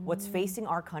 What's facing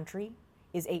our country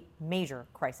is a major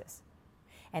crisis.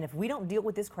 And if we don't deal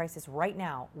with this crisis right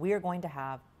now, we are going to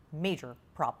have major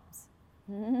problems.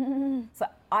 So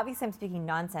obviously I'm speaking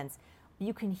nonsense.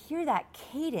 You can hear that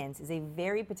cadence is a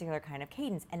very particular kind of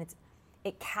cadence, and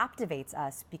it captivates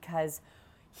us because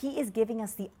he is giving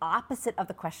us the opposite of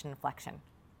the question inflection.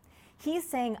 He's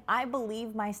saying, I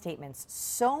believe my statements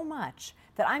so much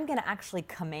that I'm going to actually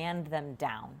command them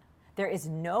down. There is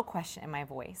no question in my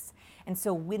voice. And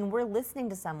so when we're listening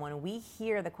to someone, we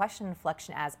hear the question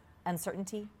inflection as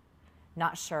uncertainty,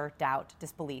 not sure, doubt,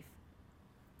 disbelief,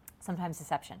 sometimes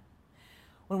deception.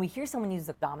 When we hear someone use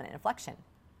the dominant inflection,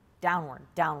 downward,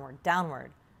 downward,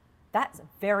 downward, that's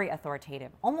very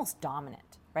authoritative, almost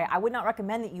dominant, right? I would not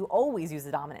recommend that you always use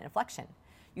the dominant inflection.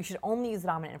 You should only use the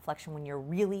dominant inflection when you're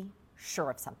really sure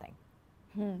of something,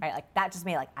 right? Like that just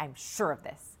made I'm sure of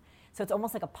this. So it's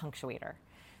almost like a punctuator.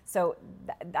 So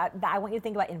I want you to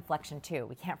think about inflection too.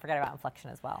 We can't forget about inflection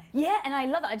as well. Yeah, and I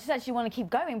love that. I just actually want to keep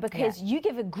going because you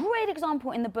give a great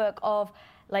example in the book of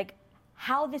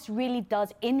how this really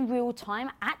does in real time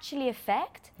actually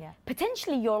affect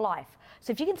potentially your life.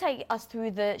 So if you can take us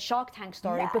through the Shark Tank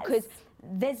story, because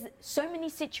there's so many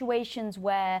situations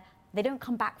where they don't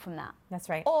come back from that. That's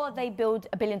right. Or they build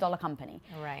 $1 billion company.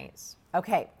 Right.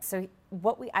 Okay, so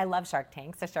I love Shark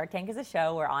Tank. So Shark Tank is a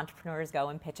show where entrepreneurs go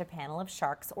and pitch a panel of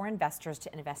sharks or investors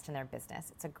to invest in their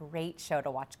business. It's a great show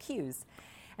to watch cues.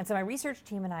 And so my research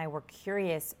team and I were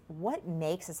curious, what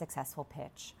makes a successful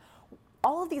pitch?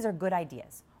 All of these are good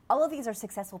ideas. All of these are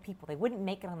successful people. They wouldn't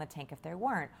make it on the tank if they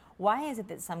weren't. Why is it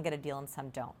that some get a deal and some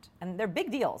don't? And they're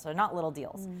big deals, they're not little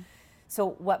deals.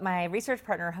 So what my research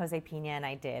partner, Jose Pina, and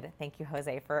I did, thank you,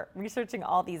 Jose, for researching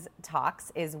all these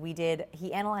talks, is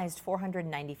he analyzed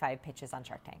 495 pitches on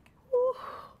Shark Tank.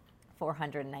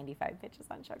 495 pitches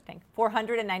on Shark Tank.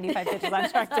 495 pitches on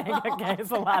Shark Tank. Okay,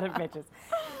 it's a lot of pitches.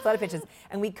 It's a lot of pitches.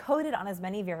 And we coded on as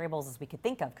many variables as we could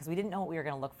think of because we didn't know what we were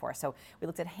going to look for. So we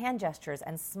looked at hand gestures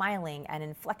and smiling and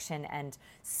inflection and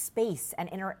space and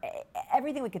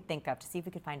everything we could think of to see if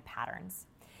we could find patterns.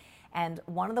 And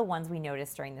one of the ones we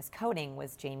noticed during this coding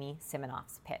was Jamie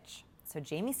Siminoff's pitch. So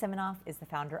Jamie Siminoff is the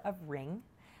founder of Ring.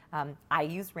 I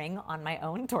use Ring on my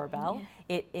own doorbell.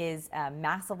 It is a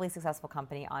massively successful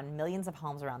company on millions of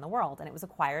homes around the world, and it was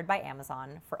acquired by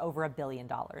Amazon for over $1 billion,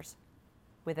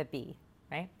 with a B,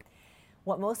 right?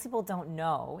 What most people don't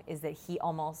know is that he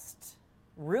almost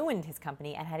ruined his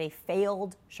company and had a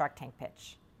failed Shark Tank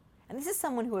pitch. And this is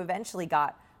someone who eventually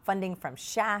got funding from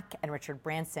Shaq and Richard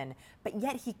Branson, but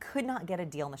yet he could not get a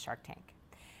deal in the Shark Tank.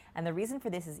 And the reason for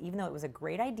this is even though it was a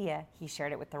great idea, he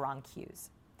shared it with the wrong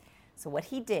cues. So what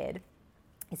he did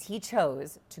is he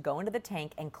chose to go into the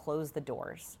tank and close the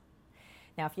doors.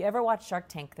 Now, if you ever watch Shark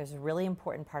Tank, there's a really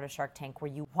important part of Shark Tank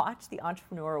where you watch the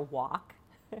entrepreneur walk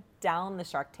down the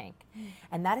Shark Tank.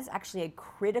 And that is actually a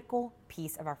critical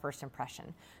piece of our first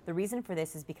impression. The reason for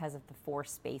this is because of the 4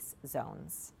 space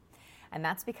zones. And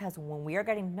that's because when we are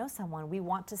getting to know someone, we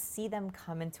want to see them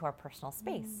come into our personal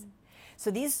space.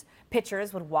 So these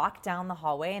pitchers would walk down the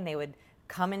hallway and they would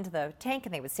come into the tank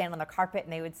and they would stand on the carpet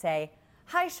and they would say,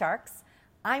 "Hi, sharks,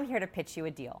 I'm here to pitch you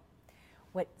a deal."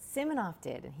 What Siminoff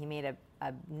did, and he made a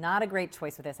not a great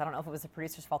choice with this, I don't know if it was the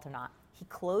producer's fault or not, he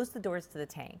closed the doors to the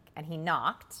tank and he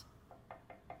knocked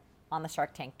on the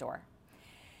Shark Tank door.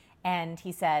 And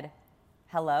he said,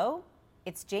 "Hello,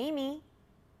 it's Jamie."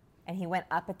 And he went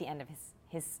up at the end of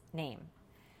his name.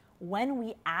 When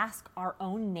we ask our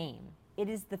own name, it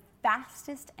is the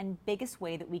fastest and biggest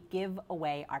way that we give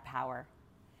away our power.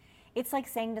 It's like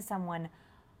saying to someone,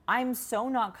 "I'm so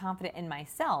not confident in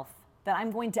myself that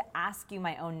I'm going to ask you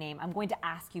my own name. I'm going to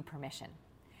ask you permission."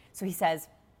 So he says,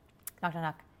 knock, knock,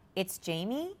 knock, "It's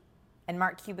Jamie?" And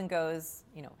Mark Cuban goes,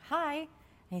 "Hi." And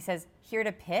he says, "Here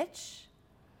to pitch?"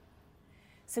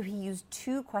 So he used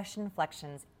 2 question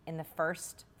inflections in the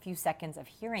first few seconds of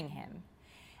hearing him.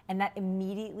 And that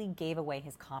immediately gave away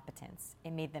his competence.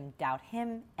 It made them doubt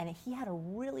him, and he had a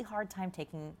really hard time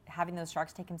having those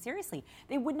sharks take him seriously.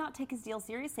 They would not take his deal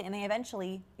seriously, and they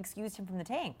eventually excused him from the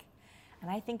tank. And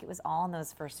I think it was all in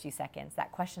those first few seconds.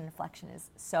 That question inflection is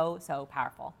so, so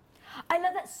powerful. I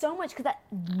love that so much because that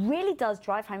really does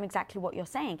drive home exactly what you're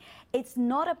saying. It's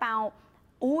not about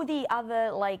all the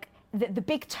other, like, the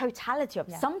big totality of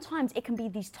it. Sometimes it can be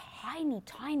these tiny,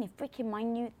 tiny, freaking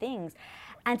minute things.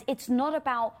 And it's not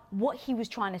about what he was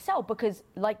trying to sell because,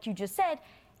 like you just said,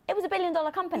 it was $1 billion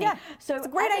company. Yeah, so it's a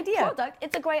great idea. Product,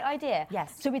 it's a great idea.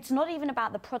 Yes. So it's not even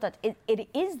about the product. It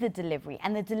is the delivery.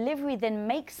 And the delivery then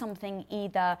makes something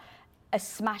either a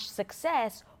smash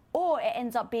success or it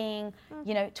ends up being,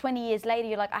 20 years later,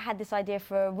 you're like, I had this idea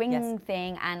for a ring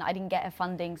thing and I didn't get a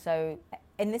funding, so.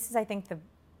 And this is, I think,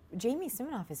 Jamie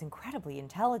Siminoff is incredibly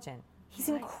intelligent. He's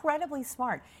incredibly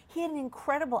smart. He had an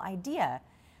incredible idea.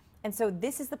 And so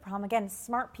this is the problem. Again,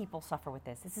 smart people suffer with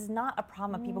this. This is not a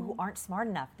problem of people who aren't smart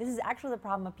enough. This is actually the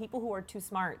problem of people who are too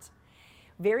smart.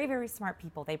 Very, very smart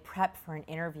people, they prep for an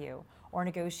interview or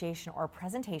negotiation or a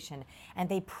presentation, and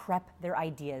they prep their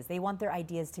ideas. They want their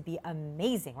ideas to be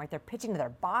amazing, right? They're pitching to their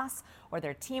boss or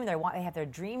their team. They have their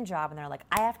dream job, and they're like,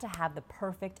 I have to have the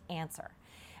perfect answer.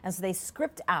 And so they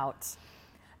script out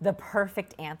the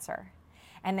perfect answer.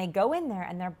 And they go in there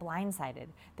and they're blindsided.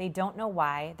 They don't know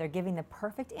why. They're giving the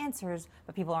perfect answers,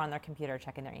 but people are on their computer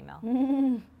checking their email.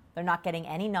 They're not getting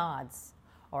any nods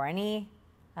or any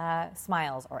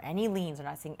smiles or any leans. They're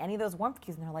not seeing any of those warmth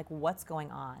cues, and they're like, what's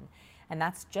going on? And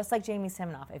that's just like Jamie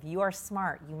Siminoff. If you are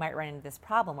smart, you might run into this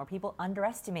problem where people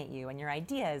underestimate you and your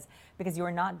ideas because you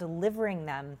are not delivering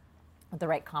them with the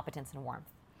right competence and warmth.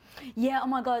 Yeah, oh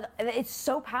my God, it's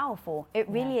so powerful. It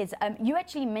really is. You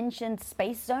actually mentioned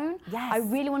Space Zone. Yes. I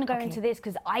really want to go into this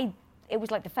because it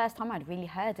was like the first time I'd really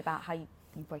heard about how you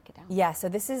break it down. Yeah, so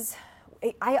this is,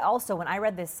 I also, when I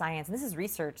read this science, and this is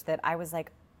research that I was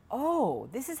like, oh,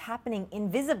 this is happening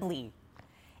invisibly.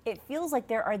 It feels like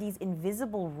there are these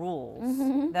invisible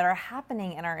rules that are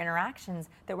happening in our interactions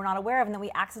that we're not aware of and that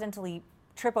we accidentally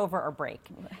trip over or break.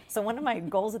 So one of my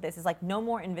goals with this is like no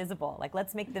more invisible. Like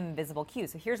let's make them visible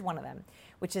cues. So here's one of them,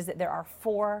 which is that there are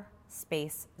 4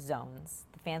 space zones.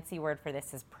 The fancy word for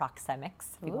this is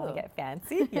proxemics. If you want to get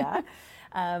fancy,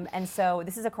 and so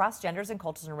this is across genders and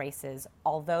cultures and races,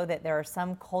 although that there are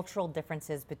some cultural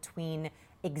differences between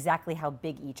exactly how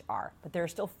big each are. But there are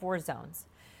still 4 zones.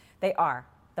 They are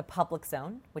the public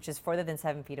zone, which is further than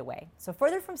 7 feet away. So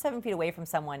further from 7 feet away from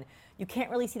someone, you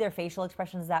can't really see their facial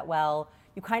expressions that well.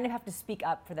 You kind of have to speak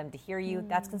up for them to hear you.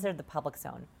 That's considered the public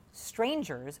zone.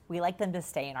 Strangers, we like them to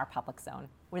stay in our public zone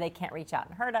where they can't reach out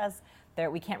and hurt us.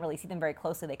 We can't really see them very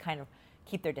closely. They kind of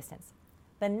keep their distance.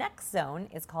 The next zone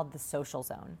is called the social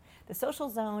zone. The social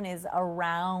zone is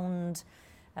around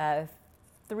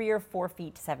 3 or 4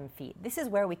 feet to 7 feet. This is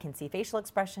where we can see facial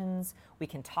expressions, we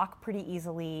can talk pretty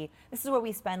easily. This is where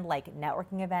we spend like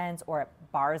networking events or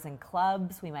at bars and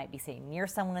clubs. We might be sitting near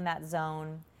someone in that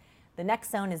zone. The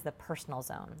next zone is the personal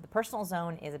zone. The personal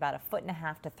zone is about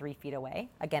 1.5 feet to 3 feet away.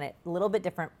 Again, a little bit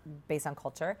different based on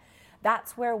culture.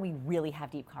 That's where we really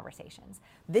have deep conversations.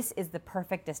 This is the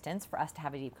perfect distance for us to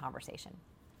have a deep conversation.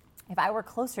 If I were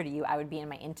closer to you, I would be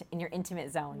in your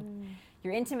intimate zone.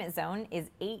 Your intimate zone is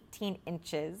 18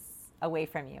 inches away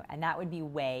from you, and that would be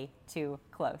way too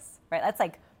close, right? That's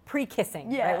like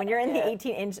pre-kissing, right? When you're in the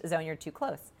 18-inch zone, you're too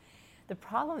close. The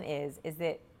problem is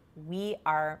that we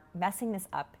are messing this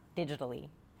up digitally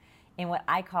in what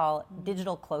I call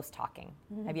digital close talking.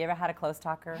 Have you ever had a close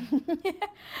talker?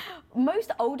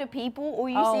 Most older people, all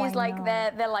you see is like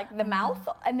they're like the mouth,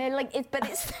 and they're like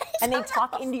it's and they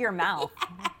talk into your mouth.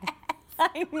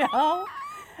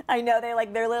 I know. They're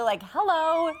literally like,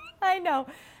 hello. I know.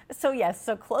 So yes,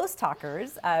 so close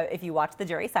talkers. If you watch the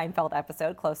Jerry Seinfeld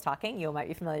episode, Close Talking, you might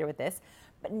be familiar with this.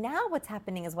 But now what's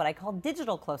happening is what I call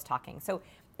digital close talking. So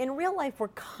in real life, we're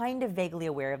kind of vaguely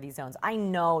aware of these zones. I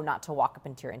know not to walk up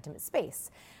into your intimate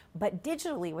space. But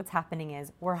digitally, what's happening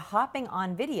is we're hopping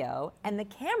on video, and the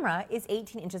camera is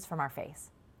 18 inches from our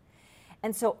face.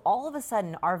 And so all of a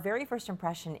sudden, our very first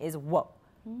impression is, whoa,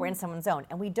 we're in someone's zone.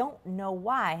 And we don't know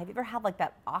why. Have you ever had like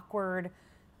that awkward,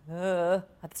 at the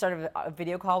start of a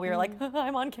video call, we were like,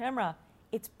 I'm on camera.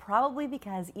 It's probably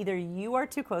because either you are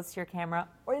too close to your camera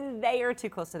or they are too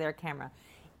close to their camera.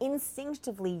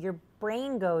 Instinctively, your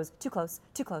brain goes too close,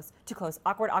 too close, too close,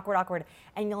 awkward, awkward, awkward.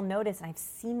 And you'll notice, and I've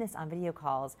seen this on video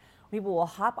calls, people will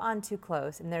hop on too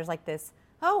close and there's like this,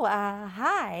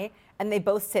 hi. And they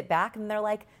both sit back and they're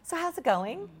like, so how's it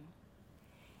going?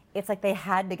 It's like they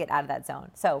had to get out of that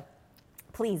zone. So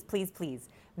please, please, please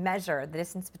measure the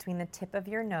distance between the tip of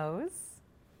your nose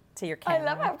to your I camera.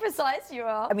 love how precise you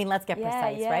are. I mean, let's get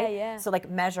precise, right? Yeah. So like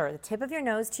measure the tip of your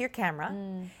nose to your camera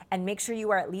and make sure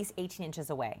you are at least 18 inches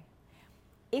away.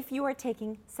 If you are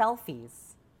taking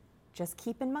selfies, just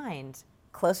keep in mind,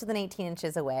 closer than 18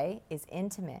 inches away is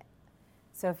intimate.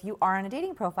 So if you are on a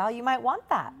dating profile, you might want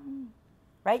that,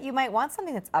 right? You might want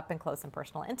something that's up and close and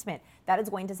personal, intimate. That is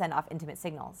going to send off intimate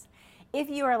signals. If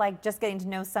you are like just getting to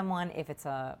know someone, if it's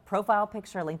a profile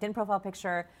picture, LinkedIn profile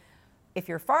picture, if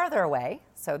you're farther away,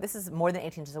 so this is more than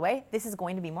 18 inches away, this is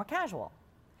going to be more casual.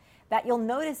 That you'll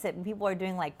notice it when people are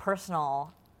doing like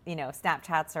personal,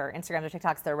 Snapchats or Instagrams or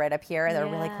TikToks, they're right up here. They're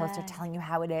really close to telling you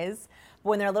how it is.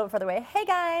 But when they're a little bit further away, hey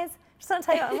guys, just want to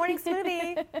tell you about a morning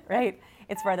smoothie, right?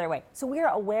 It's farther away. So we're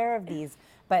aware of these,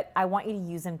 but I want you to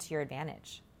use them to your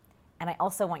advantage. And I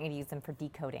also want you to use them for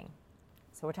decoding.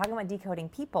 So we're talking about decoding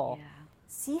people. Yeah.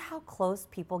 See how close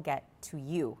people get to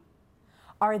you.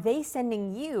 Are they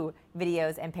sending you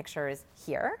videos and pictures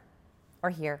here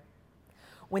or here?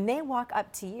 When they walk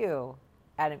up to you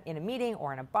in a meeting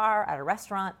or in a bar, at a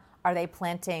restaurant, are they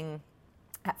planting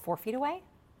at 4 feet away?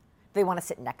 Do they want to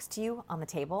sit next to you on the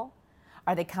table?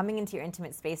 Are they coming into your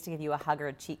intimate space to give you a hug or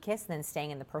a cheek kiss and then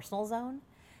staying in the personal zone?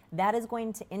 That is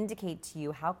going to indicate to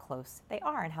you how close they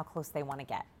are and how close they want to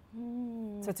get.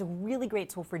 So it's a really great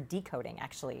tool for decoding,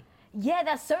 actually. Yeah,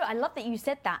 I love that you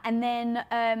said that. And then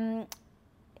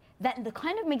that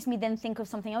kind of makes me then think of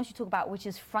something else you talk about, which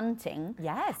is fronting.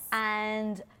 Yes.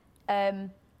 And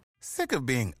sick of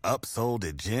being upsold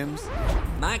at gyms?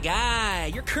 My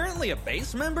guy, you're currently a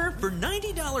base member? For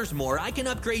 $90 more, I can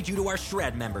upgrade you to our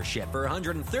Shred membership. For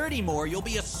 $130 more, you'll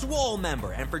be a Swole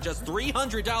member. And for just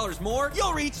 $300 more,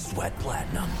 you'll reach Sweat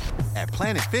Platinum. At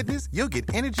Planet Fitness, you'll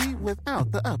get energy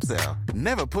without the upsell.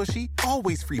 Never pushy,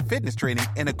 always free fitness training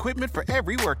and equipment for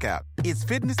every workout. It's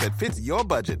fitness that fits your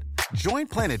budget. Join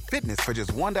Planet Fitness for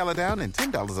just $1 down and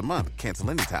 $10 a month.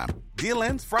 Cancel anytime. Deal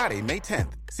ends Friday, May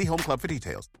 10th. See Home Club for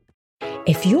details.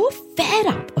 If you're fed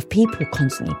up of people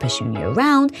constantly pushing you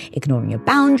around, ignoring your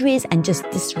boundaries, and just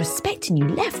disrespecting you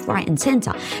left, right, and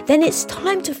center, then it's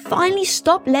time to finally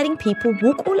stop letting people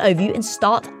walk all over you and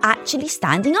start actually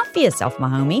standing up for yourself, my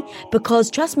homie. Because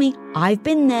trust me, I've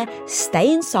been there,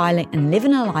 staying silent and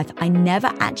living a life I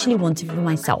never actually wanted for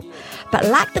myself, but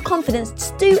lacked the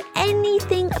confidence to do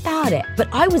anything about it.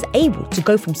 But I was able to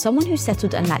go from someone who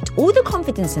settled and lacked all the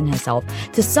confidence in herself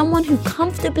to someone who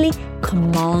comfortably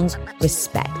commands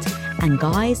respect. And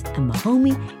guys, and my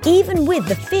homie, even with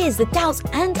the fears, the doubts,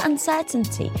 and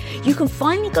uncertainty, you can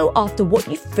finally go after what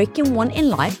you freaking want in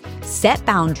life, set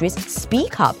boundaries,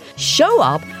 speak up, show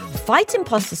up, fight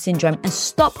imposter syndrome, and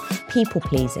stop people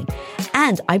pleasing.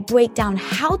 And I break down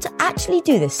how to actually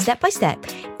do this step by step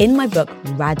in my book,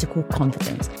 Radical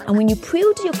Confidence. And when you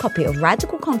pre-order your copy of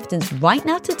Radical Confidence right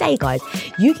now today, guys,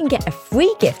 you can get a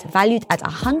free gift valued at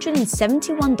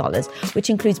 $171, which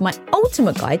includes my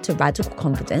ultimate guide to Radical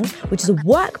Confidence, which is a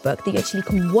workbook that you actually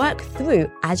can work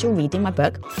through as you're reading my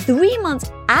book, 3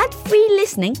 months ad-free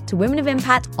listening to Women of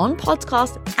Impact on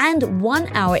podcast, and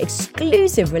 1 hour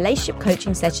exclusive relationship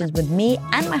coaching sessions with me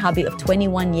and my hubby of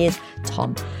 21 years,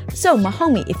 Tom. So my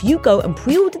homie, if you go and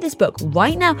pre-order this book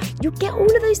right now, you get all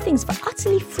of those things for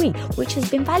utterly free, which has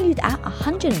been valued at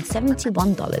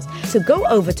 $171. So go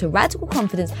over to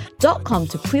radicalconfidence.com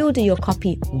to pre-order your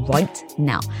copy right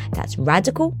now. That's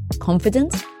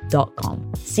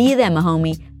radicalconfidence.com. See you there, my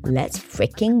homie. Let's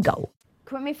freaking go.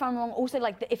 Correct me if I'm wrong, also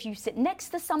like if you sit next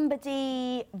to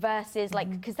somebody versus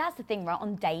like, because that's the thing, right,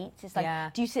 on dates, it's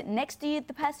like, do you sit next to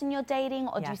the person you're dating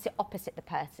or do you sit opposite the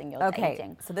person you're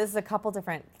dating? So this is a couple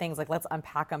different things, like let's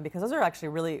unpack them because those are actually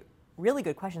really, really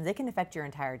good questions. They can affect your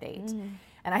entire date.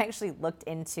 And I actually looked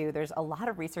into, there's a lot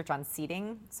of research on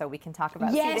seating, so we can talk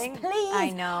about seating. Yes, please. I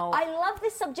know. I love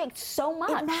this subject so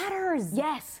much. It matters.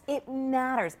 Yes. It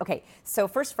matters. Okay, so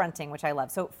first fronting, which I love.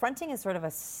 So fronting is sort of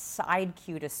a side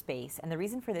cue to space. And the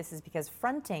reason for this is because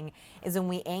fronting is when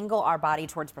we angle our body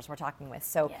towards the person we're talking with.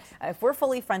 So if we're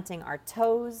fully fronting, our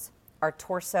toes, our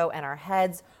torso, and our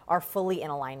heads are fully in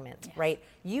alignment, right?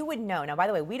 You would know. Now, by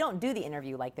the way, we don't do the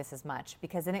interview like this as much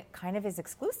because then it kind of is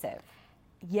exclusive.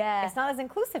 Yeah. It's not as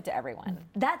inclusive to everyone.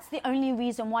 That's the only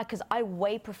reason why, because I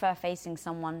way prefer facing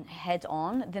someone head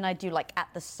on than I do like at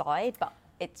the side, but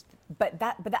it's... But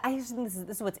I just think this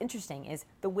is what's interesting is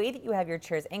the way that you have your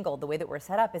chairs angled, the way that we're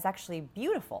set up is actually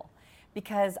beautiful.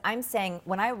 Because I'm saying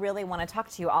when I really want to talk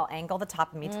to you, I'll angle the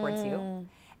top of me towards you.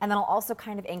 And then I'll also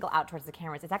kind of angle out towards the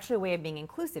cameras. It's actually a way of being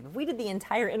inclusive. If we did the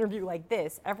entire interview like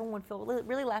this, everyone would feel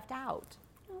really left out.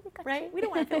 Right? We don't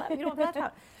want to feel left. We don't want to feel left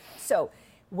out. So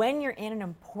when you're in an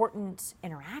important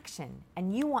interaction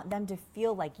and you want them to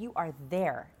feel like you are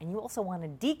there and you also want to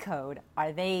decode,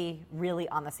 are they really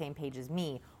on the same page as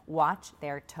me? watch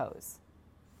their toes.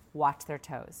 Watch their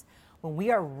toes. When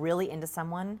we are really into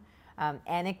someone,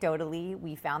 anecdotally,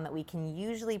 we found that we can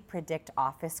usually predict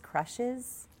office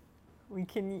crushes. We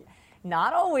can,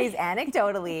 not always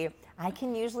anecdotally, I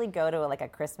can usually go to like a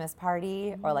Christmas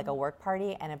party or like a work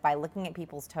party, and by looking at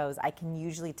people's toes, I can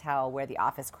usually tell where the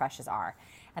office crushes are.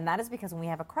 And that is because when we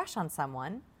have a crush on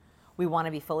someone, we want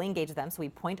to be fully engaged with them, so we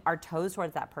point our toes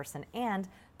towards that person, and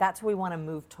that's where we want to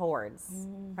move towards.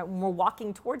 Right? When we're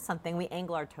walking towards something, we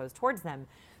angle our toes towards them.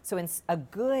 So in a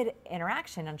good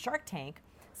interaction on Shark Tank,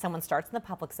 someone starts in the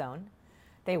public zone,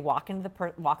 they walk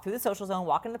through the social zone,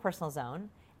 walk into the personal zone,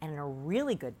 and in a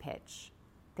really good pitch,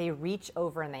 they reach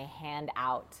over and they hand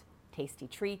out tasty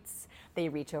treats. They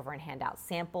reach over and hand out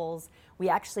samples. We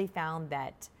actually found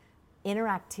that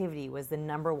interactivity was the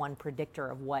 #1 predictor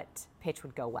of what pitch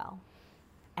would go well.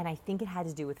 And I think it had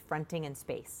to do with fronting and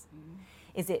space.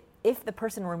 Is it if the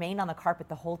person remained on the carpet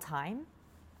the whole time,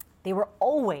 they were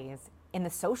always in the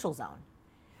social zone.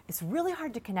 It's really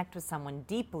hard to connect with someone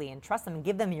deeply and trust them and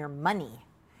give them your money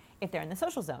if they're in the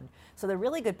social zone. So the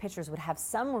really good pitchers would have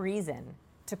some reason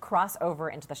to cross over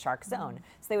into the shark zone.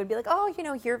 So they would be like, oh,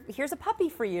 here's a puppy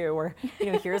for you, or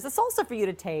here's a salsa for you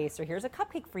to taste, or here's a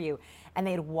cupcake for you. And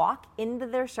they'd walk into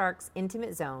their shark's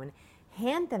intimate zone,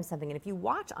 hand them something, and if you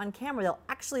watch on camera, they'll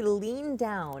actually lean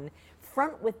down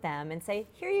front with them and say,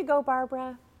 here you go,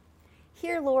 Barbara.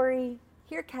 Here, Lori.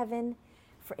 Here, Kevin.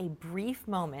 For a brief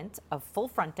moment of full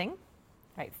fronting,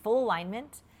 right, full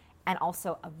alignment, and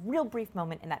also a real brief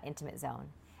moment in that intimate zone.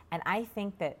 And I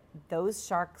think that those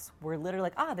sharks were literally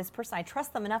like, this person, I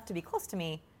trust them enough to be close to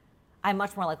me. I'm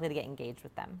much more likely to get engaged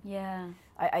with them. Yeah.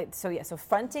 So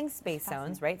fronting space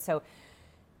zones, right? So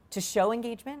to show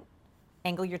engagement,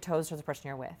 angle your toes towards the person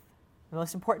you're with. The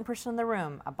most important person in the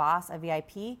room, a boss, a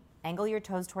VIP, angle your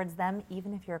toes towards them,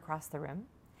 even if you're across the room.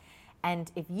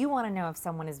 And if you want to know if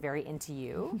someone is very into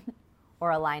you or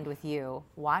aligned with you,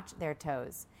 watch their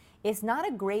toes. It's not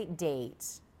a great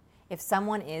date if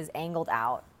someone is angled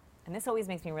out. And this always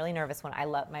makes me really nervous when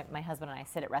my husband and I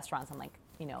sit at restaurants and are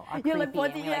creepy and we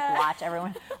watch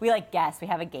everyone. We guess. We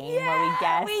have a game where we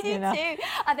guess. We do too.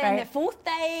 Are they on their 4th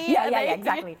date? Yeah,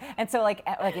 exactly. And so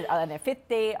on their 5th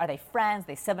date, are they friends? Are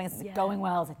they siblings? Is it going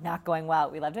well? Is it not going well?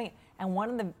 We love doing it. And one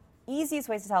of the easiest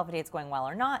ways to tell if a date's going well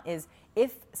or not is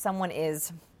if someone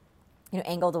is,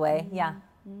 angled away,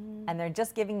 and they're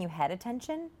just giving you head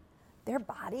attention, their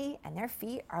body and their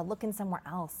feet are looking somewhere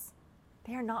else.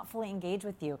 They are not fully engaged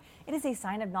with you. It is a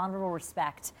sign of nonverbal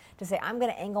respect to say, I'm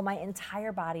going to angle my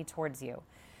entire body towards you.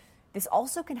 This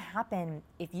also can happen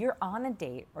if you're on a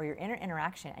date or you're in an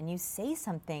interaction and you say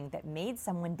something that made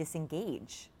someone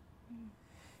disengage.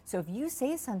 So if you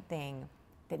say something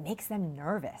that makes them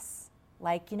nervous,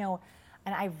 and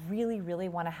I really, really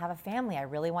want to have a family. I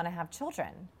really want to have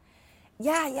children.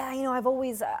 I've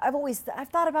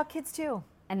thought about kids too.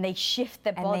 And they shift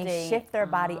their body. And they shift their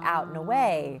body out in a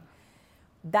way.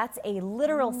 That's a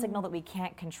literal signal that we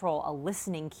can't control, a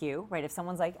listening cue, right? If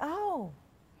someone's like,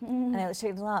 and they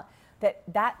shift them out,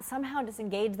 that somehow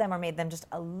disengaged them or made them just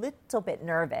a little bit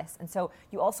nervous. And so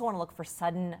you also want to look for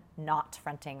sudden not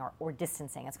fronting or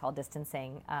distancing. It's called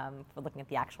distancing for looking at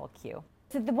the actual cue.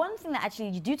 So the one thing that actually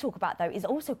you do talk about, though, is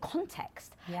also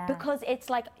context. Yeah. Because it's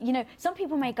like, some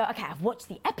people may go, okay, I've watched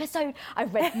the episode,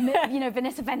 I've read,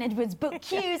 Vanessa Van Edwards' book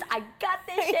cues, I got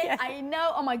this shit, Yeah. I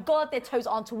know, oh my God, their toes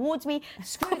aren't towards me,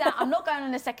 screw that, I'm not going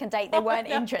on a second date, they weren't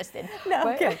interested. No,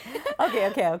 But-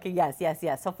 okay, yes.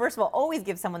 So first of all, always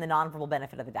give someone the nonverbal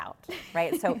benefit of the doubt,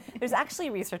 right? So there's actually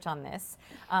research on this.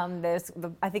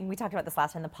 I think we talked about this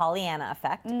last time, the Pollyanna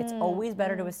effect. It's always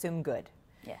better to assume good.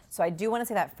 Yes. So I do want to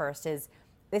say that first is,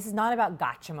 this is not about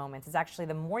gotcha moments. It's actually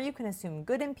the more you can assume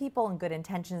good in people and good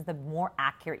intentions, the more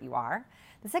accurate you are.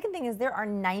 The second thing is there are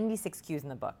 96 cues in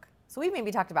the book. So we've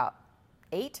maybe talked about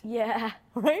 8. Yeah.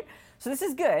 Right? So this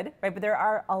is good, right? But there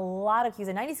are a lot of cues,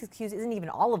 and 96 cues isn't even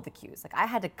all of the cues. I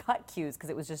had to cut cues because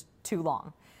it was just too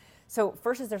long. So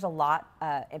first is there's a lot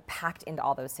packed into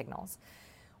all those signals.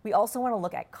 We also want to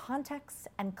look at context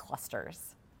and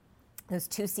clusters. Those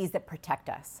 2 C's that protect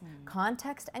us.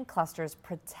 Context and clusters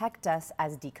protect us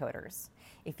as decoders.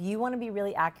 If you want to be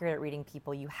really accurate at reading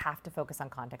people, you have to focus on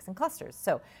context and clusters.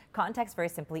 So context very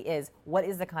simply is, what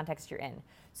is the context you're in?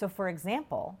 So for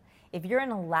example, if you're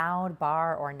in a loud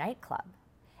bar or nightclub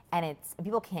and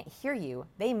people can't hear you,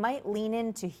 they might lean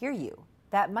in to hear you.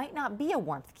 That might not be a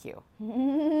warmth cue.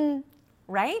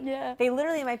 Right? Yeah. They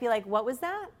literally might be like, what was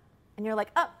that? And you're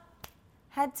like,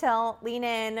 head tilt, lean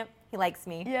in, he likes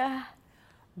me. Yeah.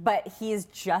 But he is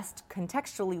just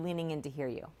contextually leaning in to hear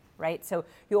you, right? So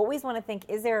you always want to think,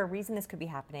 is there a reason this could be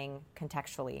happening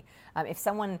contextually? If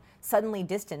someone suddenly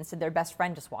distanced, did their best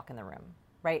friend just walk in the room,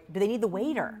 right? Do they need the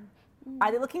waiter?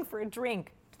 Are they looking for a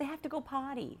drink? Do they have to go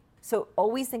potty? So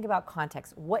always think about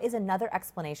context. What is another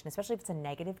explanation, especially if it's a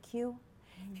negative cue?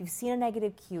 If you've seen a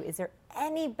negative cue, is there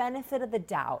any benefit of the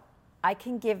doubt I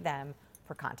can give them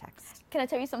for context? Can I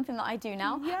tell you something that I do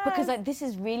now? Yes. Because this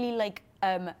is really like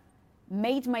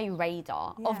made my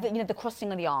radar of the the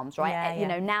crossing of the arms, right? Yeah, You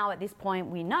know, now at this point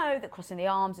we know that crossing the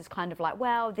arms is kind of like,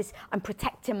 well, I'm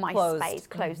protecting my Closed. space,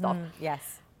 closed off.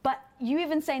 Yes. But you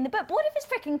even say in the book, but what if it's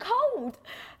freaking cold?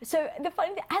 So the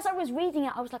funny thing, as I was reading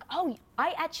it, I was like, oh,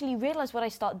 I actually realized what I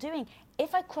start doing.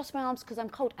 If I cross my arms because I'm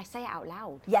cold, I say it out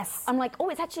loud. Yes. I'm like, oh,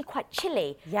 it's actually quite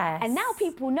chilly. Yes. And now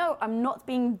people know I'm not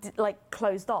being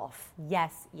closed off.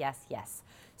 Yes, yes, yes.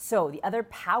 So the other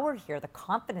power here, the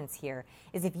confidence here,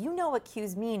 is if you know what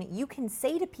cues mean, you can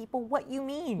say to people what you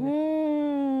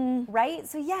mean, right?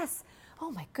 So yes, oh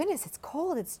my goodness, it's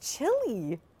cold, it's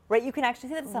chilly, right? You can actually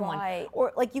say that to someone. Right.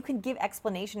 Or like you can give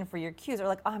explanation for your cues, or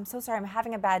like, oh, I'm so sorry, I'm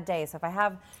having a bad day. So if I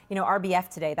have, RBF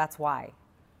today, that's why.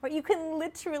 Right? You can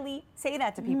literally say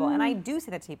that to people, and I do say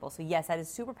that to people. So yes, that is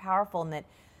super powerful, and that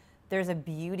there's a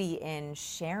beauty in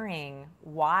sharing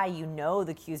why you know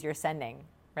the cues you're sending,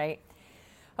 right?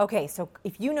 Okay, so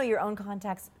if you know your own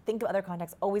context, think of other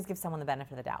contexts, always give someone the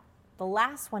benefit of the doubt. The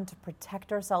last one to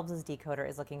protect ourselves as decoder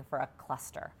is looking for a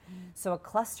cluster. So a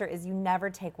cluster is you never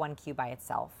take one cue by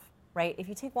itself, right? If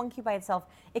you take one cue by itself,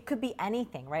 it could be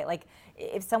anything, right? Like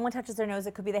if someone touches their nose,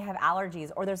 it could be they have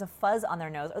allergies, or there's a fuzz on their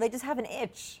nose, or they just have an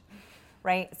itch,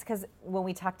 right? It's because when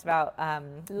we talked about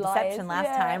deception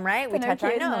last time, right? We touch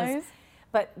our nose.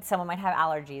 But someone might have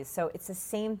allergies. So it's the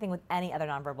same thing with any other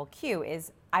nonverbal cue.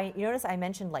 You notice I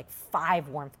mentioned like 5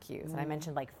 warmth cues, and I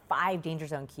mentioned like 5 danger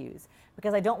zone cues,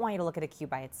 because I don't want you to look at a cue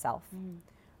by itself,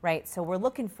 right? So we're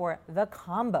looking for the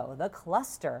combo, the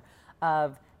cluster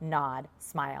of nod,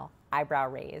 smile, eyebrow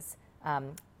raise,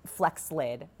 flex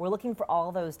lid. We're looking for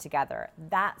all those together.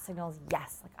 That signals,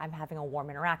 yes, like I'm having a warm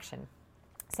interaction.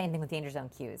 Same thing with danger zone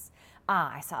cues.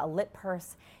 I saw a lip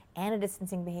purse and a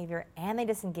distancing behavior, and they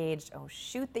disengaged. Oh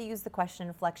shoot, they used the question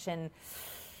inflection.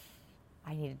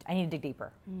 I need to dig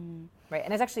deeper, right?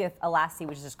 And there's actually a last C,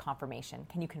 which is just confirmation.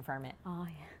 Can you confirm it? Oh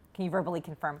yeah. Can you verbally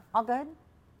confirm? All good?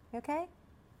 You okay?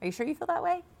 Are you sure you feel that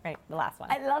way? Right, the last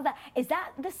one. I love that. Is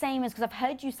that the same as, because I've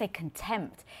heard you say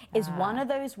contempt is one of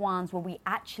those ones where we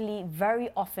actually very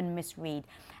often misread.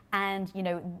 And,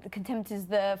 contempt is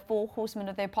the 4 horsemen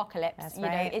of the apocalypse. That's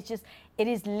right. It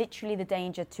is literally the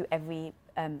danger to every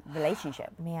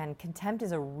relationship. Man, contempt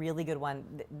is a really good one.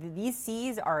 These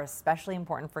C's are especially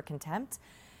important for contempt,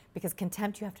 because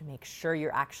contempt, you have to make sure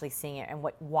you're actually seeing it and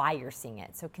why you're seeing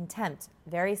it. So contempt,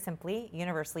 very simply,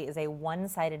 universally, is a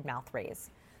one-sided mouth raise.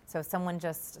 So if someone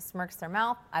just smirks their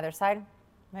mouth, either side,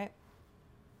 right?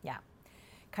 Yeah.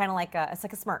 Kind of like it's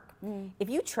like a smirk. If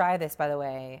you try this, by the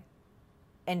way,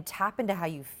 and tap into how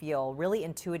you feel, really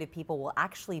intuitive people will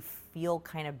actually feel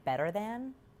kind of better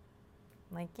than.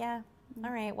 Like, yeah,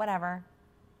 all right, whatever.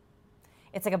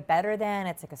 It's like a better than,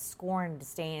 it's like a scorn,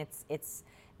 disdain, it's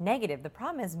negative. The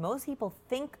problem is most people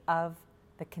think of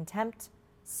the contempt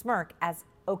smirk as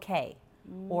okay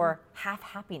or half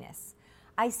happiness.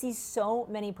 I see so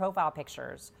many profile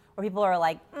pictures where people are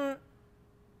like, I'm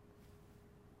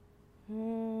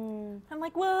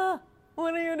like, whoa,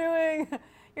 what are you doing?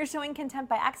 You're showing contempt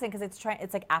by accident, because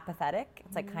it's like apathetic.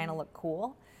 It's like kind of look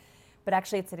cool. But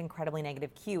actually, it's an incredibly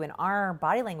negative cue. In our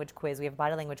body language quiz, we have a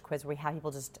body language quiz where we have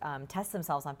people just test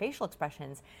themselves on facial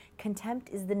expressions. Contempt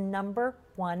is the number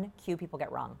 1 cue people get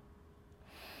wrong.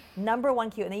 Number 1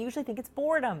 cue, and they usually think it's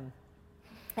boredom.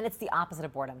 And it's the opposite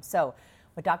of boredom. So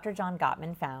what Dr. John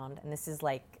Gottman found, and this is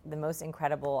like one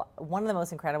of the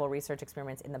most incredible research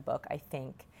experiments in the book, I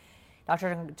think.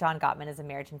 Dr. John Gottman is a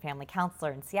marriage and family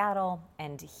counselor in Seattle,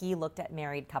 and he looked at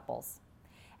married couples.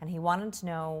 And he wanted to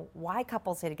know why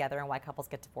couples stay together and why couples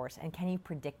get divorced, and can you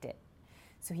predict it?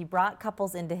 So he brought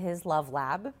couples into his love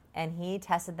lab, and he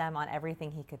tested them on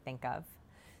everything he could think of.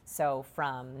 So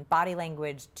from body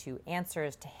language to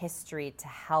answers to history to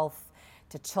health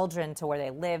to children to where they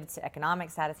lived to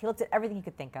economic status. He looked at everything he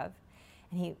could think of,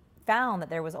 and he found that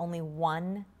there was only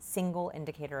one single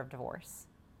indicator of divorce.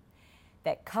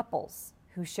 That couples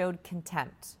who showed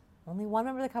contempt, only one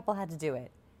member of the couple had to do it,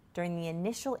 during the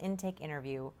initial intake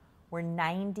interview were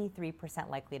 93%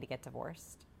 likely to get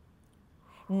divorced.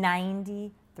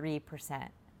 93%.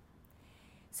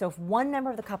 So if one member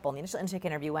of the couple in the initial intake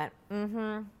interview went,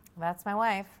 that's my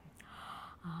wife.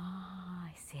 Ah,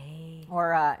 I see.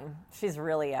 Or she's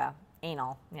really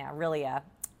anal, really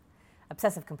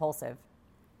obsessive compulsive.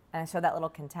 And I showed that little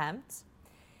contempt.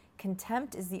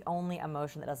 contempt is the only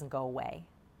emotion that doesn't go away.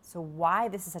 So why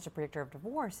this is such a predictor of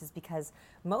divorce is because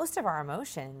most of our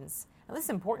emotions, and this is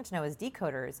important to know as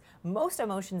decoders, most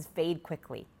emotions fade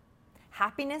quickly.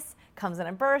 Happiness comes in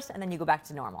a burst and then you go back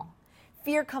to normal.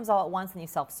 Fear comes all at once and you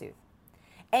self-soothe.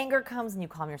 Anger comes and you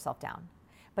calm yourself down.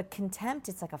 But contempt,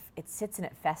 it's like it sits and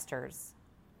it festers.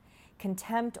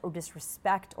 Contempt or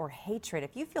disrespect or hatred,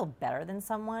 if you feel better than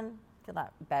someone, feel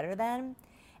that better than,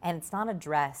 and it's not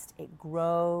addressed, it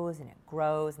grows, and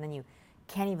then you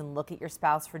can't even look at your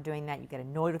spouse for doing that. You get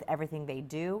annoyed with everything they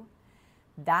do.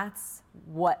 That's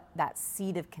what that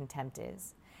seed of contempt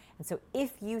is. And so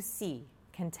if you see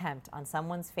contempt on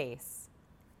someone's face,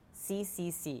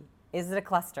 CCC, is it a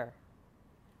cluster?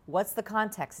 What's the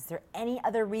context? Is there any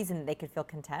other reason that they could feel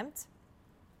contempt?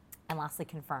 And lastly,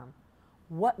 confirm.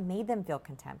 What made them feel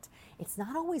contempt? It's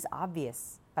not always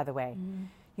obvious, by the way.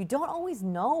 You don't always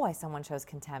know why someone shows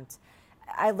contempt.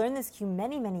 I learned this cue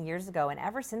many, many years ago, and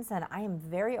ever since then, I am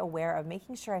very aware of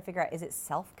making sure I figure out, is it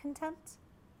self-contempt?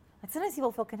 Like sometimes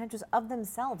people feel contempt just of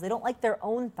themselves. They don't like their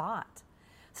own thought.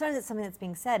 Sometimes it's something that's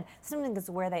being said. Sometimes it's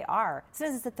where they are.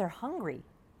 Sometimes it's that they're hungry.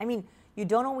 I mean, you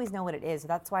don't always know what it is. So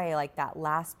that's why I like that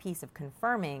last piece of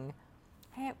confirming,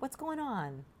 hey, what's going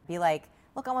on? Be like,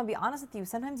 look, I'm going to be honest with you.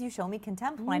 Sometimes you show me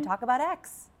contempt when I talk about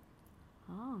X.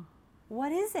 Oh.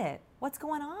 What is it? What's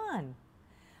going on?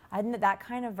 I think that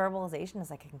kind of verbalization is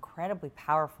like incredibly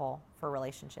powerful for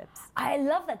relationships. I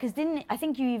love that because I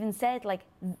think you even said like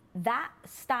that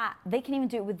stat, they can even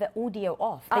do it with the audio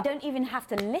off. They don't even have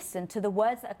to listen to the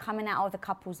words that are coming out of the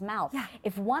couple's mouth. Yeah.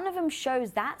 If one of them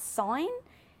shows that sign,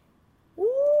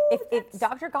 if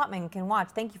Dr. Gottman can watch,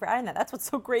 thank you for adding that, that's what's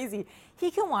so crazy.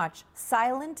 He can watch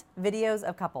silent videos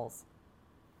of couples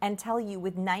and tell you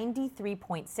with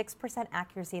 93.6%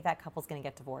 accuracy if that couple's going to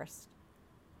get divorced.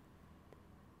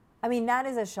 I mean, that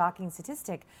is a shocking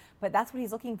statistic, but that's what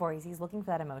he's looking for. He's looking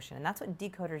for that emotion, and that's what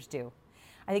decoders do.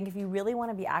 I think if you really want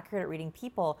to be accurate at reading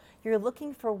people, you're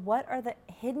looking for what are the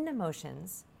hidden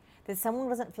emotions that someone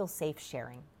doesn't feel safe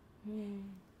sharing.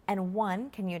 And one,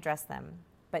 can you address them?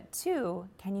 But two,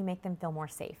 can you make them feel more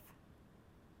safe?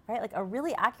 Right? Like a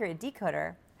really accurate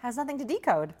decoder has nothing to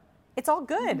decode. It's all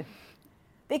good.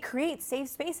 They create safe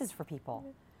spaces for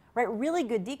people. Right? Really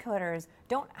good decoders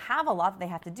don't have a lot that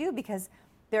they have to do because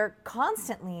they're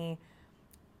constantly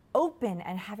open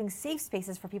and having safe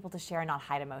spaces for people to share and not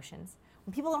hide emotions.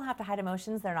 When people don't have to hide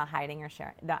emotions, they're not hiding or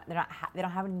sharing. They don't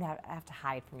have to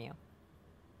hide from you.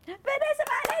 Vanessa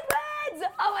Van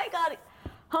Edwards! Oh my God.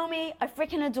 Homie, I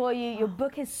freaking adore you. Your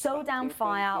book is so damn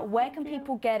fire. Where can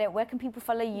people get it? Where can people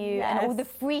follow you? And all the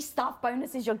free stuff,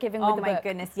 bonuses you're giving with the book. Oh my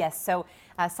goodness, yes. So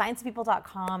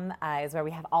scienceofpeople.com is where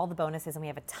we have all the bonuses, and we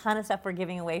have a ton of stuff we're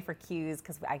giving away for Qs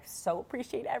because I so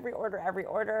appreciate every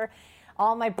order.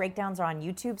 All my breakdowns are on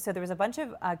YouTube. So there was a bunch of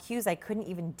Qs I couldn't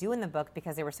even do in the book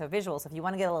because they were so visual. So if you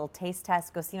want to get a little taste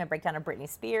test, go see my breakdown of Britney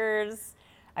Spears.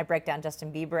 I break down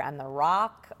Justin Bieber and The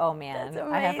Rock. Oh man,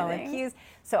 I have fun with Qs.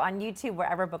 So on YouTube,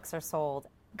 wherever books are sold.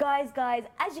 Guys,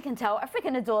 as you can tell, I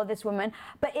freaking adore this woman,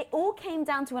 but it all came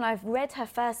down to when I've read her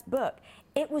first book.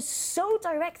 It was so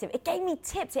directive. It gave me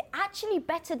tips. It actually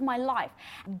bettered my life.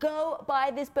 Go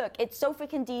buy this book. It's so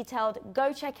freaking detailed.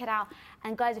 Go check it out.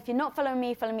 And guys, if you're not following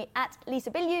me, follow me at Lisa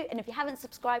Bilyeu. And if you haven't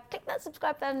subscribed, click that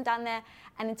subscribe button down there.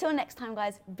 And until next time,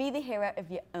 guys, be the hero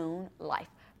of your own life.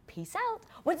 Peace out.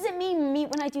 What does it mean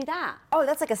when I do that? Oh,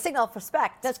 that's like a signal of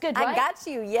respect. That's good, right? I got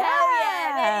you. Yeah. Hell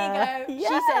yeah. There you go. Yeah.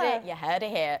 She said it. You heard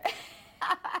it here.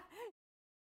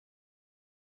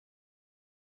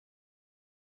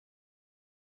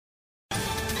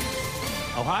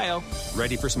 Ohio,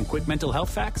 ready for some quick mental health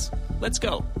facts? Let's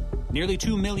go. Nearly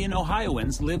 2 million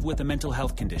Ohioans live with a mental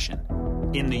health condition.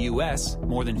 In the U.S.,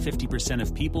 more than 50%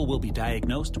 of people will be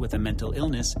diagnosed with a mental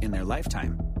illness in their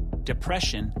lifetime.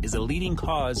 Depression is a leading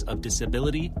cause of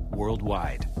disability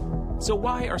worldwide. So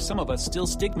why are some of us still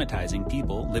stigmatizing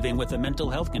people living with a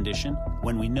mental health condition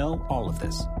when we know all of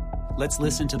this? Let's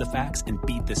listen to the facts and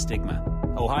beat the stigma.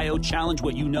 Ohio, challenge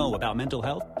what you know about mental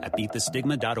health at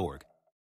beatthestigma.org.